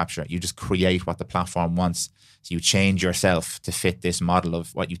audience capture. You just create what the platform wants. So you change yourself to fit this model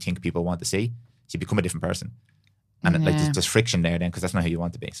of what you think people want to see. So you become a different person. And like, there's friction there then, because that's not who you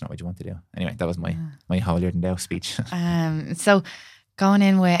want to be. It's not what you want to do. Anyway, that was my holier than thou speech. So going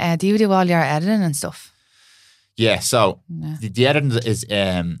in with, do you do all your editing and stuff? Yeah, so the editing is,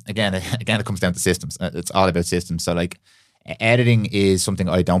 again, it comes down to systems. It's all about systems. So like, editing is something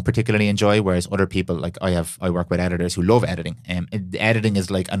I don't particularly enjoy, whereas other people, like I work with editors who love editing. Editing is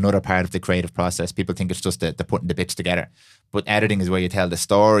like another part of the creative process. People think it's just the putting the bits together. But editing is where you tell the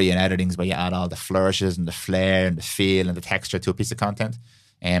story, and editing is where you add all the flourishes and the flair and the feel and the texture to a piece of content.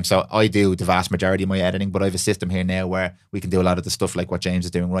 So I do the vast majority of my editing, but I have a system here now where we can do a lot of the stuff like what James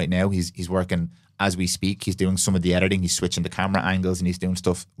is doing right now. He's working as we speak. He's doing some of the editing. He's switching the camera angles and he's doing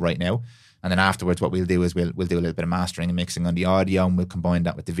stuff right now. And then afterwards, what we'll do is we'll do a little bit of mastering and mixing on the audio, and we'll combine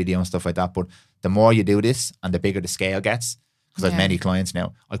that with the video and stuff like that. But the more you do this and the bigger the scale gets, because I have many clients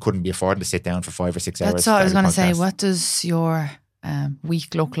now, I couldn't be affording to sit down for 5 or 6 hours. That's what I was going to say. What does your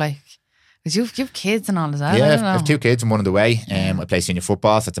week look like? Because you have kids and all of that. Yeah, I have 2 kids and one on the way. I play senior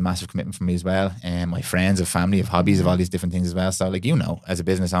football, so that's a massive commitment for me as well. My friends, have family, have hobbies, have all these different things as well. So like, as a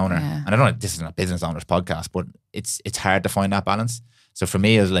business owner, and I don't know, this isn't a business owner's podcast, but it's hard to find that balance. So for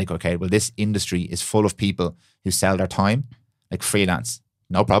me, I was like, okay, well, this industry is full of people who sell their time, like freelance.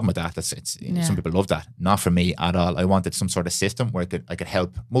 No problem with that. Some people love that. Not for me at all. I wanted some sort of system where I could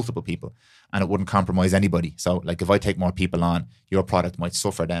help multiple people, and it wouldn't compromise anybody. So like, if I take more people on, your product might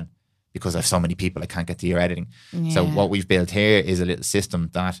suffer then, because I have so many people I can't get to your editing. So what we've built here is a little system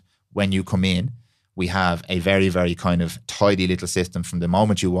that when you come in, we have a very, very kind of tidy little system from the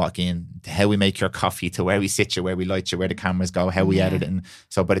moment you walk in to how we make your coffee, to where we sit you, where we light you, where the cameras go, how we edit it. And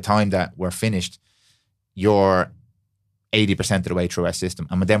so by the time that we're finished, you're 80% of the way through our system.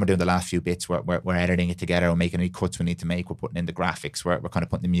 And then we're doing the last few bits. We're editing it together. We're making any cuts we need to make. We're putting in the graphics. We're kind of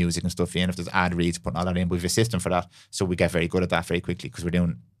putting the music and stuff in. If there's ad reads, putting all that in. But we have a system for that. So we get very good at that very quickly, because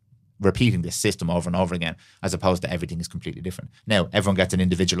we're repeating this system over and over again, as opposed to everything is completely different. Now, everyone gets an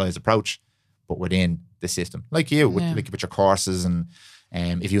individualized approach, but within the system. Like you, with your courses, and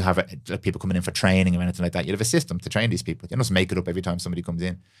if you have people coming in for training or anything like that, you have a system to train these people. You don't just make it up every time somebody comes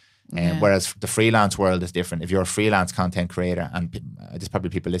in. Whereas the freelance world is different. If you're a freelance content creator, and there's probably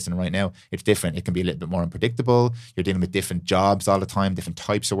people listening right now, it's different. It can be a little bit more unpredictable. You're dealing with different jobs all the time, different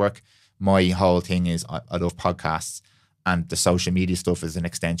types of work. My whole thing is I love podcasts, and the social media stuff is an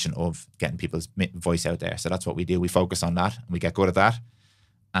extension of getting people's voice out there. So that's what we do. We focus on that, and we get good at that.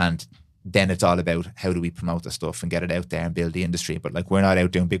 And then it's all about how do we promote the stuff and get it out there and build the industry. But like, we're not out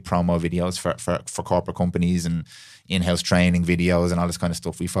doing big promo videos for corporate companies and in-house training videos and all this kind of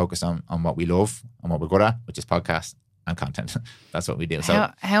stuff. We focus on what we love and what we're good at, which is podcasts and content. That's what we do.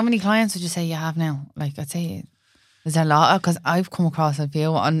 So how many clients would you say you have now? Like, I'd say, is there a lot? Because I've come across a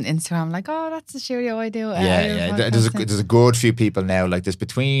few on Instagram, like, oh, that's the studio I do. There's a good few people now. Like, there's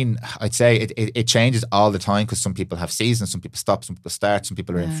between, I'd say it changes all the time, because some people have seasons, some people stop, some people start, some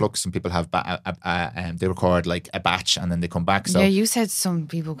people are in flux, some people have they record like a batch and then they come back. So you said some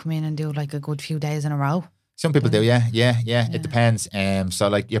people come in and do like a good few days in a row. Some people do, yeah. It depends. So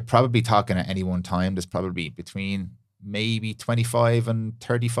like, you're probably talking at any one time, there's probably between maybe 25 and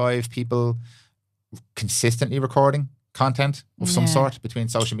 35 people consistently recording content of some sort between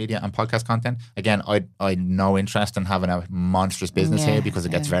social media and podcast content. Again, I no interest in having a monstrous business here, because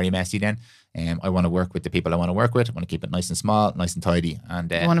it gets very messy then. I want to work with the people I want to work with. I want to keep it nice and small, nice and tidy.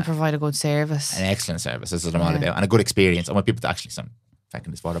 And I want to provide a good service. An excellent service. That's what I'm all about. And a good experience. I want people to actually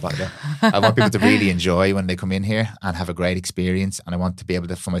this water bottle there. I want people to really enjoy when they come in here and have a great experience. And I want to be able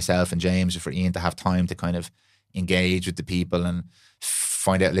to, for myself and James, or for Ian, to have time to kind of engage with the people and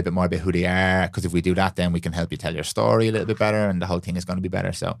find out a little bit more about who they are. Because if we do that, then we can help you tell your story a little bit better, and the whole thing is going to be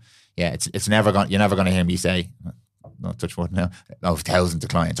better. So yeah, it's never going. You're never going to hear me say, not touch wood now, of thousands of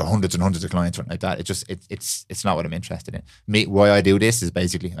clients or hundreds and hundreds of clients or like that. It's not what I'm interested in. Why I do this is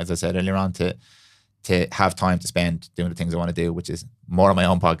basically, as I said earlier on, to have time to spend doing the things I want to do, which is more on my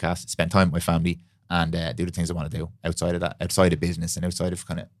own podcast, spend time with my family, and do the things I want to do outside of that, outside of business and outside of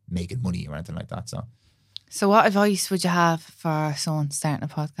kind of making money or anything like that. So what advice would you have for someone starting a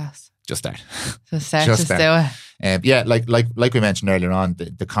podcast? Just start. Just do it. Yeah, like we mentioned earlier on,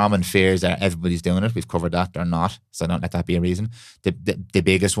 the common fears are everybody's doing it. We've covered that. They're not. So don't let that be a reason. The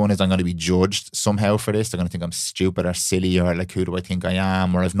biggest one is I'm going to be judged somehow for this. They're going to think I'm stupid or silly or like, who do I think I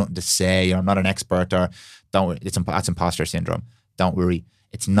am? Or I've nothing to say, or I'm not an expert, or don't worry. That's imposter syndrome. Don't worry.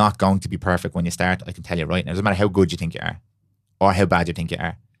 It's not going to be perfect when you start. I can tell you right now. It doesn't matter how good you think you are or how bad you think you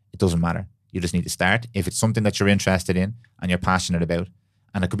are. It doesn't matter. You just need to start. If it's something that you're interested in and you're passionate about,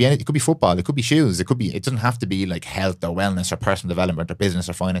 and it could be anything, it could be football, it could be shoes, it doesn't have to be like health or wellness or personal development or business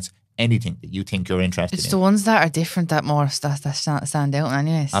or finance, anything that you think you're interested in. It's the ones that are different that stand out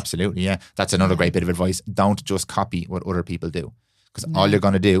anyways. Absolutely, yeah. That's another great bit of advice. Don't just copy what other people do, because all you're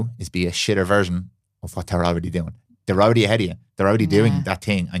going to do is be a shitter version of what they're already doing. They're already ahead of you. They're already doing that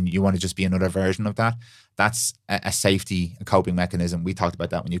thing, and you want to just be another version of that. That's a safety, a coping mechanism. We talked about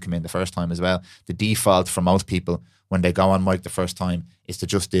that when you came in the first time as well. The default for most people when they go on mic the first time is to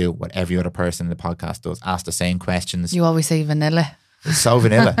just do what every other person in the podcast does. Ask the same questions. You always say vanilla. It's so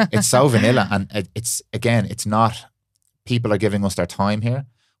vanilla. It's so vanilla. And it's not, people are giving us their time here.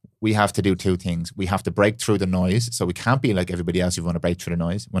 We have to do two things. We have to break through the noise. So we can't be like everybody else who want to break through the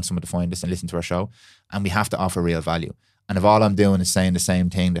noise. We want someone to find us and listen to our show. And we have to offer real value. And if all I'm doing is saying the same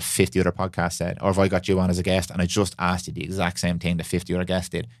thing that 50 other podcasts said, or if I got you on as a guest and I just asked you the exact same thing that 50 other guests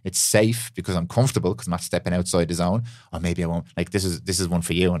did, it's safe because I'm comfortable because I'm not stepping outside the zone. Or maybe I won't. Like this is one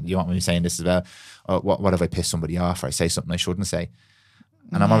for you, and you want me saying this as well. What if I piss somebody off or I say something I shouldn't say?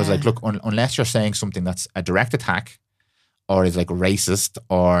 And I'm always like, look, unless you're saying something that's a direct attack or is like racist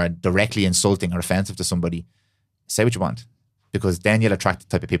or directly insulting or offensive to somebody, say what you want. Because then you'll attract the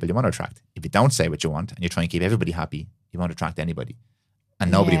type of people you want to attract. If you don't say what you want and you try and keep everybody happy, you won't attract anybody.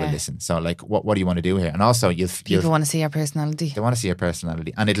 And nobody will listen. So like, what do you want to do here? And also, people want to see your personality. They want to see your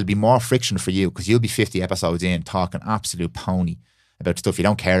personality. And it'll be more friction for you because you'll be 50 episodes in talking absolute pony about stuff you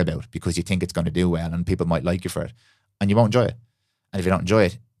don't care about because you think it's going to do well and people might like you for it. And you won't enjoy it. And if you don't enjoy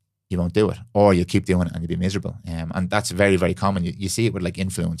it, you won't do it. Or you'll keep doing it and you'll be miserable. And that's very, very common. You see it with like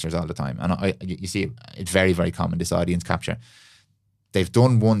influencers all the time. And you see it's very, very common, this audience capture. They've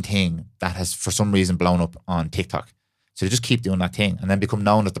done one thing that has for some reason blown up on TikTok. So they just keep doing that thing and then become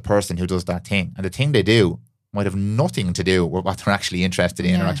known as the person who does that thing. And the thing they do might have nothing to do with what they're actually interested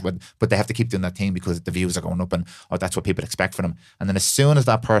in, but they have to keep doing that thing because the views are going up and that's what people expect from them. And then as soon as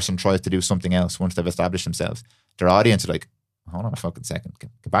that person tries to do something else, once they've established themselves, their audience are like, hold on a fucking second,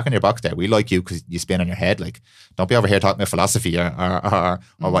 get back in your box there. We like you because you spin on your head. Like, don't be over here talking about philosophy or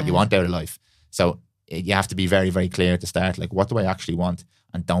what you want out of life. So you have to be very, very clear to start. Like, what do I actually want?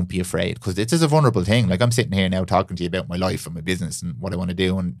 And don't be afraid, because it is a vulnerable thing. Like, I'm sitting here now talking to you about my life and my business and what I want to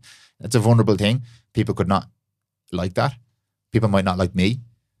do, and it's a vulnerable thing. People could not like that. People might not like me.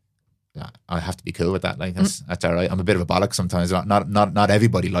 I have to be cool with that. Like, that's all right. I'm a bit of a bollock sometimes. Not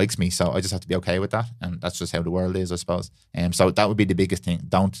everybody likes me, so I just have to be okay with that. And that's just how the world is, I suppose. So that would be the biggest thing.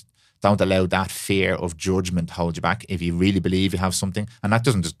 Don't allow that fear of judgment hold you back. If you really believe you have something, and that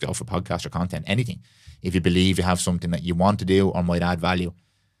doesn't just go for podcast or content, anything. If you believe you have something that you want to do or might add value,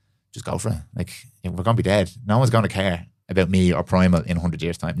 just go for it. Like, we're going to be dead. No one's going to care about me or Prymal in 100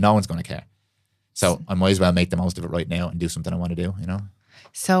 years' time. No one's going to care. So I might as well make the most of it right now and do something I want to do, you know?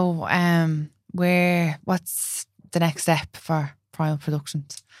 So what's the next step for Prymal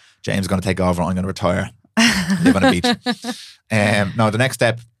Productions? James is going to take over. I'm going to retire. Live on a beach. No, the next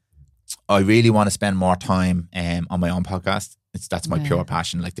step, I really want to spend more time on my own podcast. That's my pure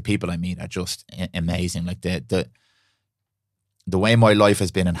passion. Like, the people I meet are just amazing. Like the way my life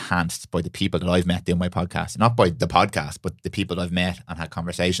has been enhanced by the people that I've met doing my podcast, not by the podcast, but the people that I've met and had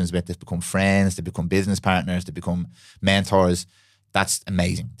conversations with. They've become friends, they become business partners, they become mentors. That's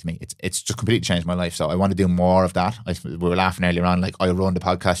amazing to me. It's just completely changed my life. So I want to do more of that. We were laughing earlier on, like, I run the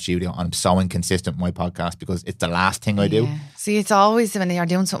podcast studio and I'm so inconsistent with my podcast because it's the last thing I do. See, it's always when you're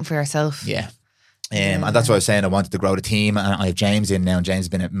doing something for yourself. And that's why I was saying I wanted to grow the team, and I have James in now, and James has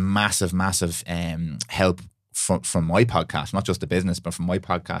been a massive help from my podcast, not just the business, but from my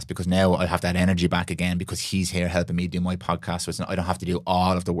podcast, because now I have that energy back again because he's here helping me do my podcast. So I don't have to do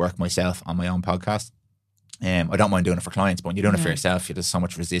all of the work myself on my own podcast. I don't mind doing it for clients, but when you're doing it for yourself, there's so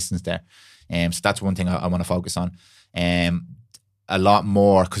much resistance there. So that's one thing I want to focus on. A lot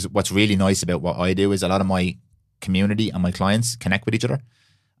more, because what's really nice about what I do is a lot of my community and my clients connect with each other.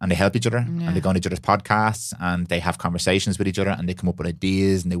 and they help each other and they go on each other's podcasts and they have conversations with each other and they come up with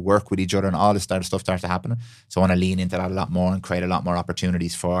ideas and they work with each other and all this sort of stuff starts to happen. So I want to lean into that a lot more and create a lot more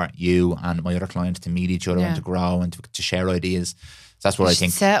opportunities for you and my other clients to meet each other and to grow and to share ideas. So that's what I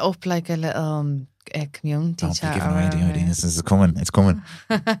think. Set up like a little community Don't chat. be giving away the ideas. This is coming. It's coming.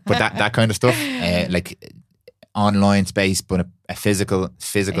 But that kind of stuff, like online space, but a physical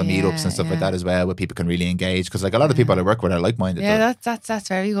meetups and stuff like that as well, where people can really engage. Because like a lot of people I work with are like-minded. Yeah, that's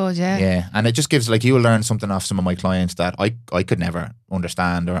very good. Yeah, and it just gives, like, you will learn something off some of my clients that I could never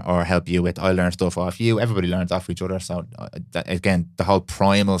understand or help you with. I learn stuff off you. Everybody learns off each other. So again, the whole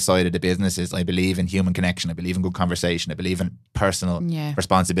primal side of the business is I believe in human connection. I believe in good conversation. I believe in personal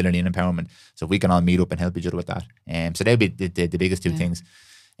responsibility and empowerment. So if we can all meet up and help each other with that. So they'll be the biggest two things.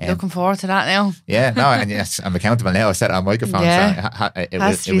 Looking forward to that now. Yeah, no, and yes, I'm accountable now. I set it on microphone, so it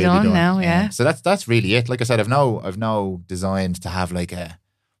has to be done now. Yeah. So that's really it. Like I said, I've no designs to have like a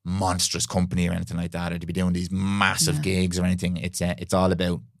monstrous company or anything like that, or to be doing these massive gigs or anything. It's all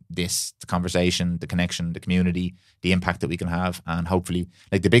about this: the conversation, the connection, the community, the impact that we can have, and hopefully,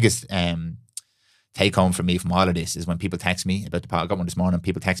 like the biggest take home for me from all of this is when people text me about the podcast. I got one this morning.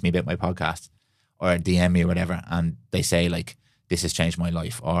 People text me about my podcast or DM me or whatever, and they say like, this has changed my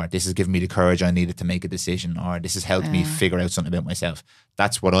life, or this has given me the courage I needed to make a decision, or this has helped me figure out something about myself.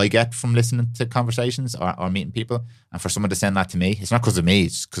 That's what I get from listening to conversations or meeting people. And for someone to send that to me, it's not because of me,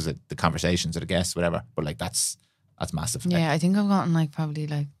 it's because of the conversations or the guests, whatever. But like that's massive. Yeah, I think I've gotten like probably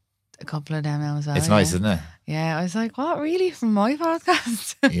like a couple of them now as well. It's nice, isn't it? Yeah, I was like, what, really? From my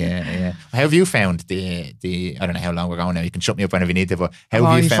podcast? yeah. How have you found the I don't know how long we're going now. You can shut me up whenever you need to, but how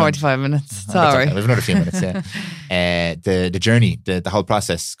have you found 45 minutes. Sorry. We have another few minutes, yeah. The journey, the whole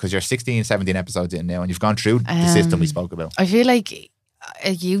process, because you're 16, 17 episodes in now and you've gone through the system we spoke about. I feel like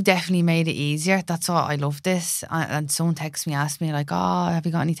you definitely made it easier. That's why I love this. And someone texts me, asks me like, oh, have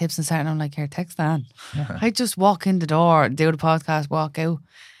you got any tips on starting? I'm like, here, text Dan. I just walk in the door, do the podcast, walk out,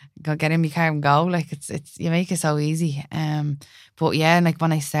 go get in my car and go. Like it's you make it so easy. But yeah, like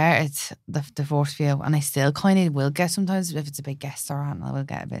when I started the first few, and I still kind of will get sometimes if it's a big guest or on, I will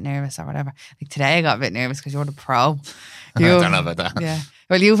get a bit nervous or whatever. Like today I got a bit nervous because you're the pro. I don't know about that. Yeah.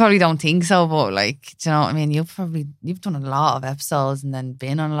 Well, you probably don't think so, but like, do you know what I mean? You've done a lot of episodes and then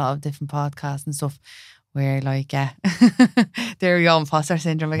been on a lot of different podcasts and stuff. Where like, yeah, there we go, imposter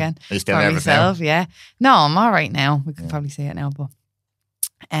syndrome again. Are you still nervous now? Yeah. No, I'm all right now. We can probably say it now, but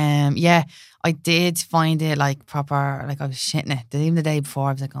yeah, I did find it like proper, like I was shitting it. Even the day before,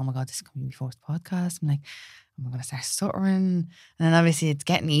 I was like, oh my God, this is going to be my first podcast. I'm like, I'm going to start stuttering. And then obviously it's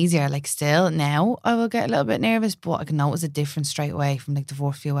getting easier. Like still now I will get a little bit nervous, but I can notice a difference straight away from like the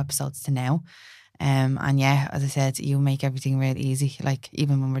first few episodes to now. And yeah, as I said, you make everything real easy. Like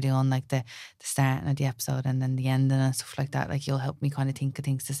even when we're doing like the starting of the episode and then the ending and stuff like that, like you'll help me kind of think of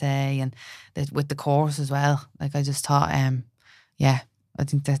things to say, and with the course as well. Like I just thought, yeah, I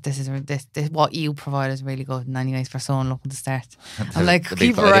think that this what you provide is really good. And anyways, for someone looking to start, I'm like,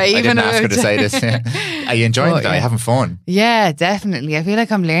 keep raving. I didn't ask her to say this. Are you enjoying it? Are you having fun? Yeah, definitely. I feel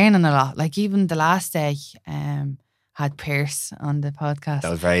like I'm learning a lot. Like even the last day, had Pierce on the podcast.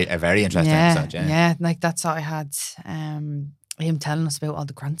 That was a very interesting episode. Yeah, like that's what I had. Him telling us about all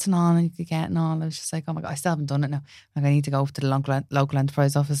the grants and all, and you could get and all. I was just like, oh my God, I still haven't done it now. Like I need to go up to the local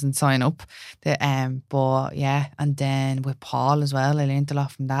enterprise office and sign up. But yeah, and then with Paul as well, I learned a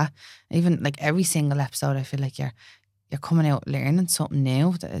lot from that. Even like every single episode, I feel like you're coming out learning something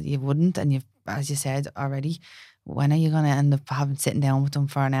new that you wouldn't, and you've, as you said already, when are you going to end up sitting down with them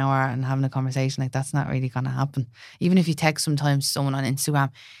for an hour and having a conversation? Like that's not really going to happen. Even if you text sometimes someone on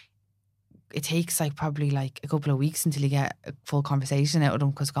Instagram, it takes like probably like a couple of weeks until you get a full conversation out of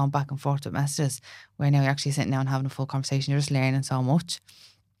them, because going back and forth with messages, where now you're actually sitting down and having a full conversation, you're just learning so much.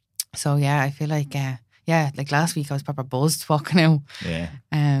 So yeah, I feel like like last week I was proper buzzed walking out. Yeah.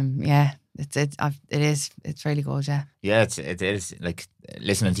 Yeah. It's really good, yeah. Yeah, it is like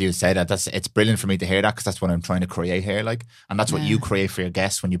listening to you say that. It's brilliant for me to hear that, because that's what I'm trying to create here. Like, and that's what you create for your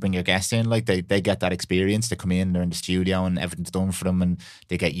guests when you bring your guests in. Like they get that experience. They come in, they're in the studio, and everything's done for them, and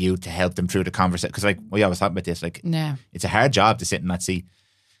they get you to help them through the conversation. Because like we always talk about this, like it's a hard job to sit in that seat,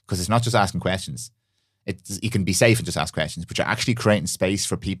 because it's not just asking questions. You can be safe and just ask questions, but you're actually creating space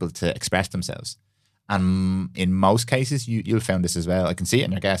for people to express themselves. And in most cases, you'll find this as well. I can see it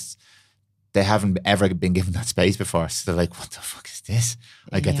in your guests. They haven't ever been given that space before. So they're like, what the fuck is this?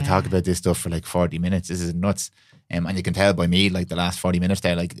 I get to talk about this stuff for like 40 minutes. This is nuts. And you can tell by me, like the last 40 minutes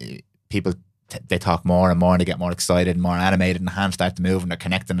there, like people, they talk more and more, and they get more excited and more animated, and the hands start to move, and they're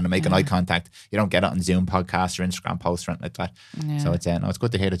connecting and they're making eye contact. You don't get it on Zoom podcasts or Instagram posts or anything like that. Yeah. So it's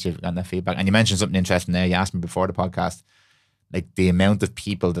good to hear that you've gotten that feedback. And you mentioned something interesting there. You asked me before the podcast, like the amount of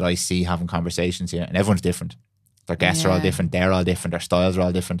people that I see having conversations here, and everyone's different. Their guests are all different. They're all different. Their styles are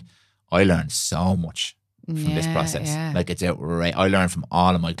all different. I learned so much from this process. Yeah. Like it's outright. I learn from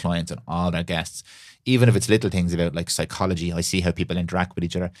all of my clients and all their guests. Even if it's little things about like psychology, I see how people interact with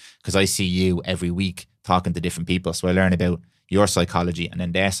each other because I see you every week talking to different people. So I learn about your psychology and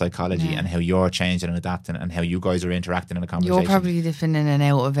then their psychology and how you're changing and adapting and how you guys are interacting in a conversation. You're probably dipping in and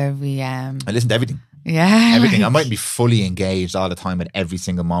out of every... I listen to everything. Yeah. Everything. I mightn't be fully engaged all the time at every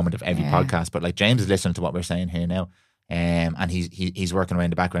single moment of every podcast, but like James is listening to what we're saying here now. And he's working away in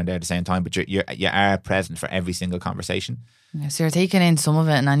the background there at the same time, but you are present for every single conversation. Yeah, so you're taking in some of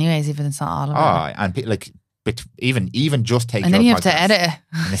it, and anyways, even if it's not all of it. And like, but even just take and your then you podcast, have to edit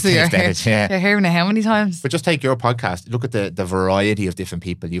it. So you're hearing it how many times? But just take your podcast. Look at the variety of different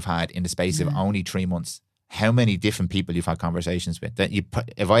people you've had in the space of only 3 months. How many different people you've had conversations with? That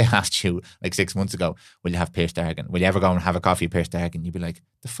if I asked you like 6 months ago, will you have Pierce Dargan? Will you ever go and have a coffee with Pierce Dargan? You'd be like,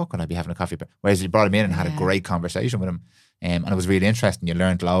 the fuck would I be having a coffee? Whereas you brought him in and had a great conversation with him, and it was really interesting. You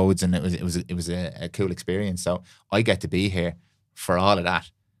learned loads, and it was a cool experience. So I get to be here for all of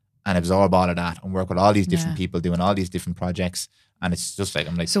that and absorb all of that and work with all these different people doing all these different projects. And it's just like,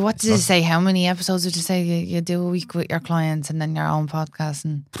 I'm like... So what did you say? How many episodes would you say you do a week with your clients and then your own podcast?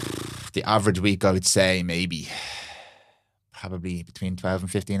 And the average week, I would say maybe probably between 12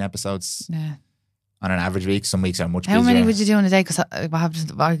 and 15 episodes. Yeah. On an average week. Some weeks are much busier. How many would you do in a day? Because what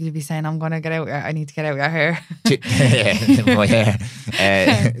happens? Why would you be saying, I'm going to get out, I need to get out your hair? My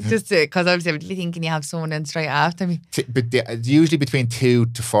hair. Just because I was thinking you have someone in straight after me. But usually between 2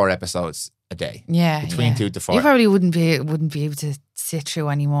 to 4 episodes a day. Yeah. Between 2 to 4. You probably wouldn't be able to sit through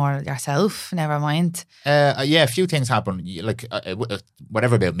anymore yourself, never mind. A few things happen. Like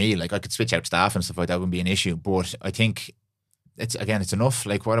whatever about me, like I could switch out staff and stuff like that wouldn't be an issue. But I think it's enough.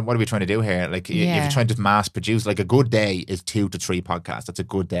 Like what are we trying to do here? Like if you're trying to mass produce, like a good day is 2 to 3 podcasts. That's a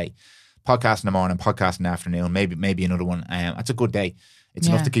good day. Podcast in the morning, podcast in the afternoon, maybe another one. That's a good day. It's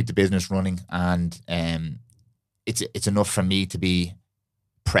enough to keep the business running, and it's enough for me to be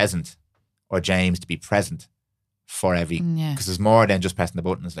present, or James to be present for every, because there's more than just pressing the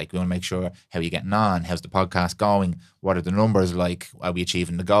buttons. Like we want to make sure how you're getting on, how's the podcast going, what are the numbers like, are we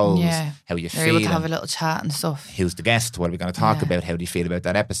achieving the goals, how are you feeling, able to have a little chat and stuff, who's the guest, what are we going to talk about, how do you feel about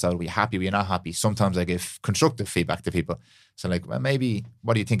that episode, were you happy, were you not happy? Sometimes I give constructive feedback to people, so like, well, maybe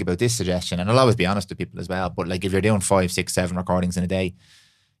what do you think about this suggestion, and I'll always be honest with people as well. But like if you're doing 5, 6, 7 recordings in a day,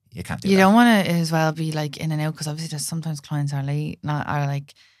 you can't do that. You don't want to as well be like in and out, because obviously there's sometimes clients are late, are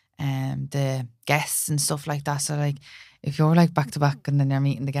like the guests and stuff like that. So like if you're like back to back and then you're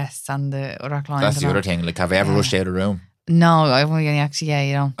meeting the guests and the other clients, that's the other thing. Like, have I ever rushed out of the room? No, I won't actually.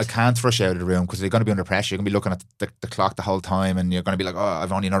 You don't. I can't rush out of the room because you're going to be under pressure. You're going to be looking at the clock the whole time, and you're going to be like, "Oh,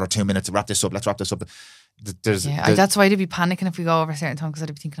 I've only another 2 minutes to wrap this up. Let's wrap this up." That's why I'd be panicking if we go over a certain time, because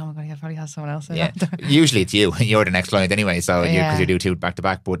I'd be thinking, "Oh my god, he'll probably have someone else." Usually it's you. You're the next client anyway, so because you do 2 back to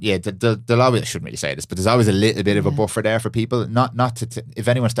back. But there'll always, I shouldn't really say this, but there's always a little bit of a buffer there for people. Not to if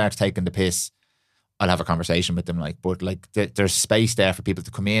anyone starts taking the piss, I'll have a conversation with them. But there's space there for people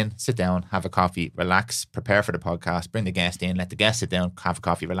to come in, sit down, have a coffee, relax, prepare for the podcast, bring the guest in, let the guest sit down, have a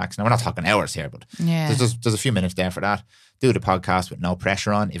coffee, relax. Now we're not talking hours here, but there's a few minutes there for that. Do the podcast with no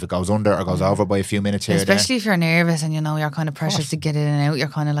pressure on. If it goes under or goes over by a few minutes here, especially if you're nervous and you know you're kind of pressured to get in and out, you're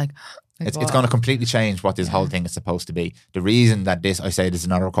kind of like it's going to completely change what this whole thing is supposed to be. The reason that I say this is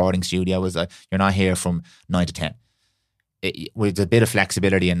not a recording studio is that you're not here from 9 to 10. With a bit of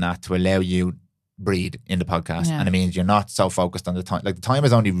flexibility in that to allow you breathe in the podcast, and it means you're not so focused on the time. Like the time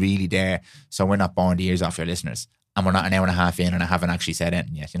is only really there so we're not boring the ears off your listeners, and we're not an hour and a half in and I haven't actually said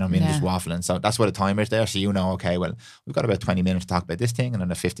anything yet, you know what I mean? Just waffling. So that's why the timer's there, so you know, okay, well, we've got about 20 minutes to talk about this thing and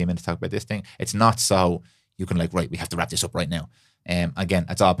then 15 minutes to talk about this thing. It's not so you can like, right, we have to wrap this up right now. Again,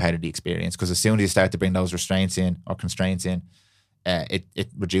 it's all part of the experience, because as soon as you start to bring those restraints in or constraints in, it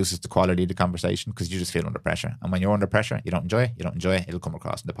reduces the quality of the conversation, because you just feel under pressure, and when you're under pressure, you don't enjoy it, it'll come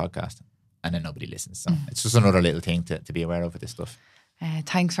across in the podcast, and then nobody listens. So it's just another little thing to be aware of with this stuff.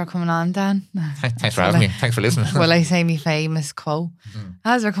 Thanks for coming on, Dan. Thanks for having me. Thanks for listening. Well, I say my famous quote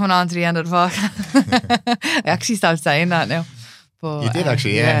as we're coming on to the end of the podcast. I actually stopped saying that now. But, you did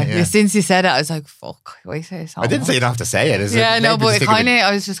actually, yeah. Since you said it, I was like, fuck, why say so I didn't say you don't have to say it. But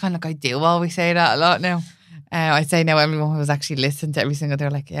I was just kind of like, I do always say that a lot now. I'd say now everyone who's actually listened to every single,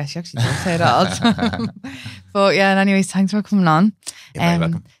 they're like, yeah, she actually does say that all the time. But yeah, and anyways, thanks for coming on. You're very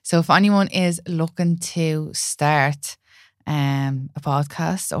welcome. So if anyone is looking to start a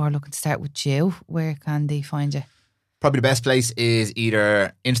podcast or looking to start with you, where can they find you? Probably the best place is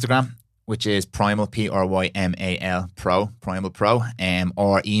either Instagram, which is Prymal, Prymal Pro,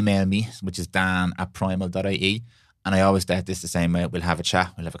 or email me, which is dan@prymal.ie. And I always start this the same way. We'll have a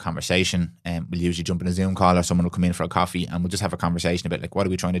chat, we'll have a conversation, and we'll usually jump in a Zoom call or someone will come in for a coffee and we'll just have a conversation about like, what are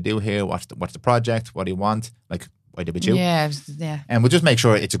we trying to do here? What's the project? What do you want? Like, I did with you. Yeah. And we'll just make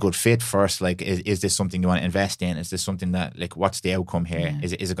sure it's a good fit first. Like, is this something you want to invest in? Is this something that, like, what's the outcome here?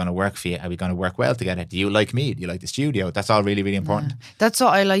 Yeah. Is it going to work for you? Are we going to work well together? Do you like me? Do you like the studio? That's all really, really important. Yeah. That's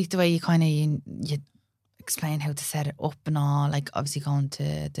what I like, the way you kind of you explain how to set it up and all. Like, obviously going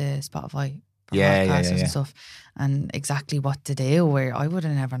to the Spotify podcasts and stuff, and exactly what to do, where I would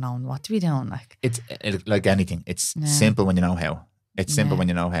have never known what to be doing. Like, it's like anything. It's simple when you know how. It's simple when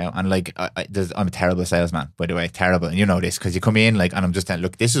you know how. And like, I'm a terrible salesman, by the way, terrible. And you know this because you come in like, and I'm just saying,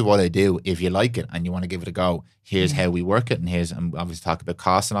 look, this is what I do. If you like it and you want to give it a go, here's how we work it. And I'm obviously talking about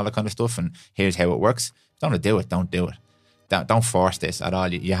costs and all that kind of stuff. And here's how it works. If you don't want to do it, don't do it. Don't force this at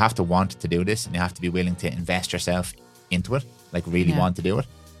all. You have to want to do this and you have to be willing to invest yourself into it, like really want to do it.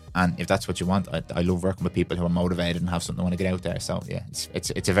 And if that's what you want, I love working with people who are motivated and have something they want to get out there. So yeah,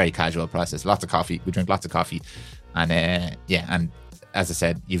 it's a very casual process. Lots of coffee. We drink lots of coffee. And and as I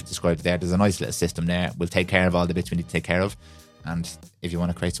said, you've described it there. There's a nice little system there. We'll take care of all the bits we need to take care of. And if you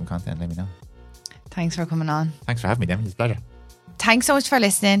want to create some content, let me know. Thanks for coming on. Thanks for having me, Demi. It's a pleasure. Thanks so much for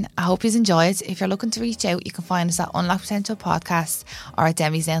listening. I hope you've enjoyed. If you're looking to reach out, you can find us at Unlock Potential Podcast or at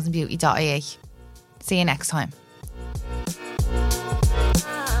demisnailsandbeauty.ie. See you next time.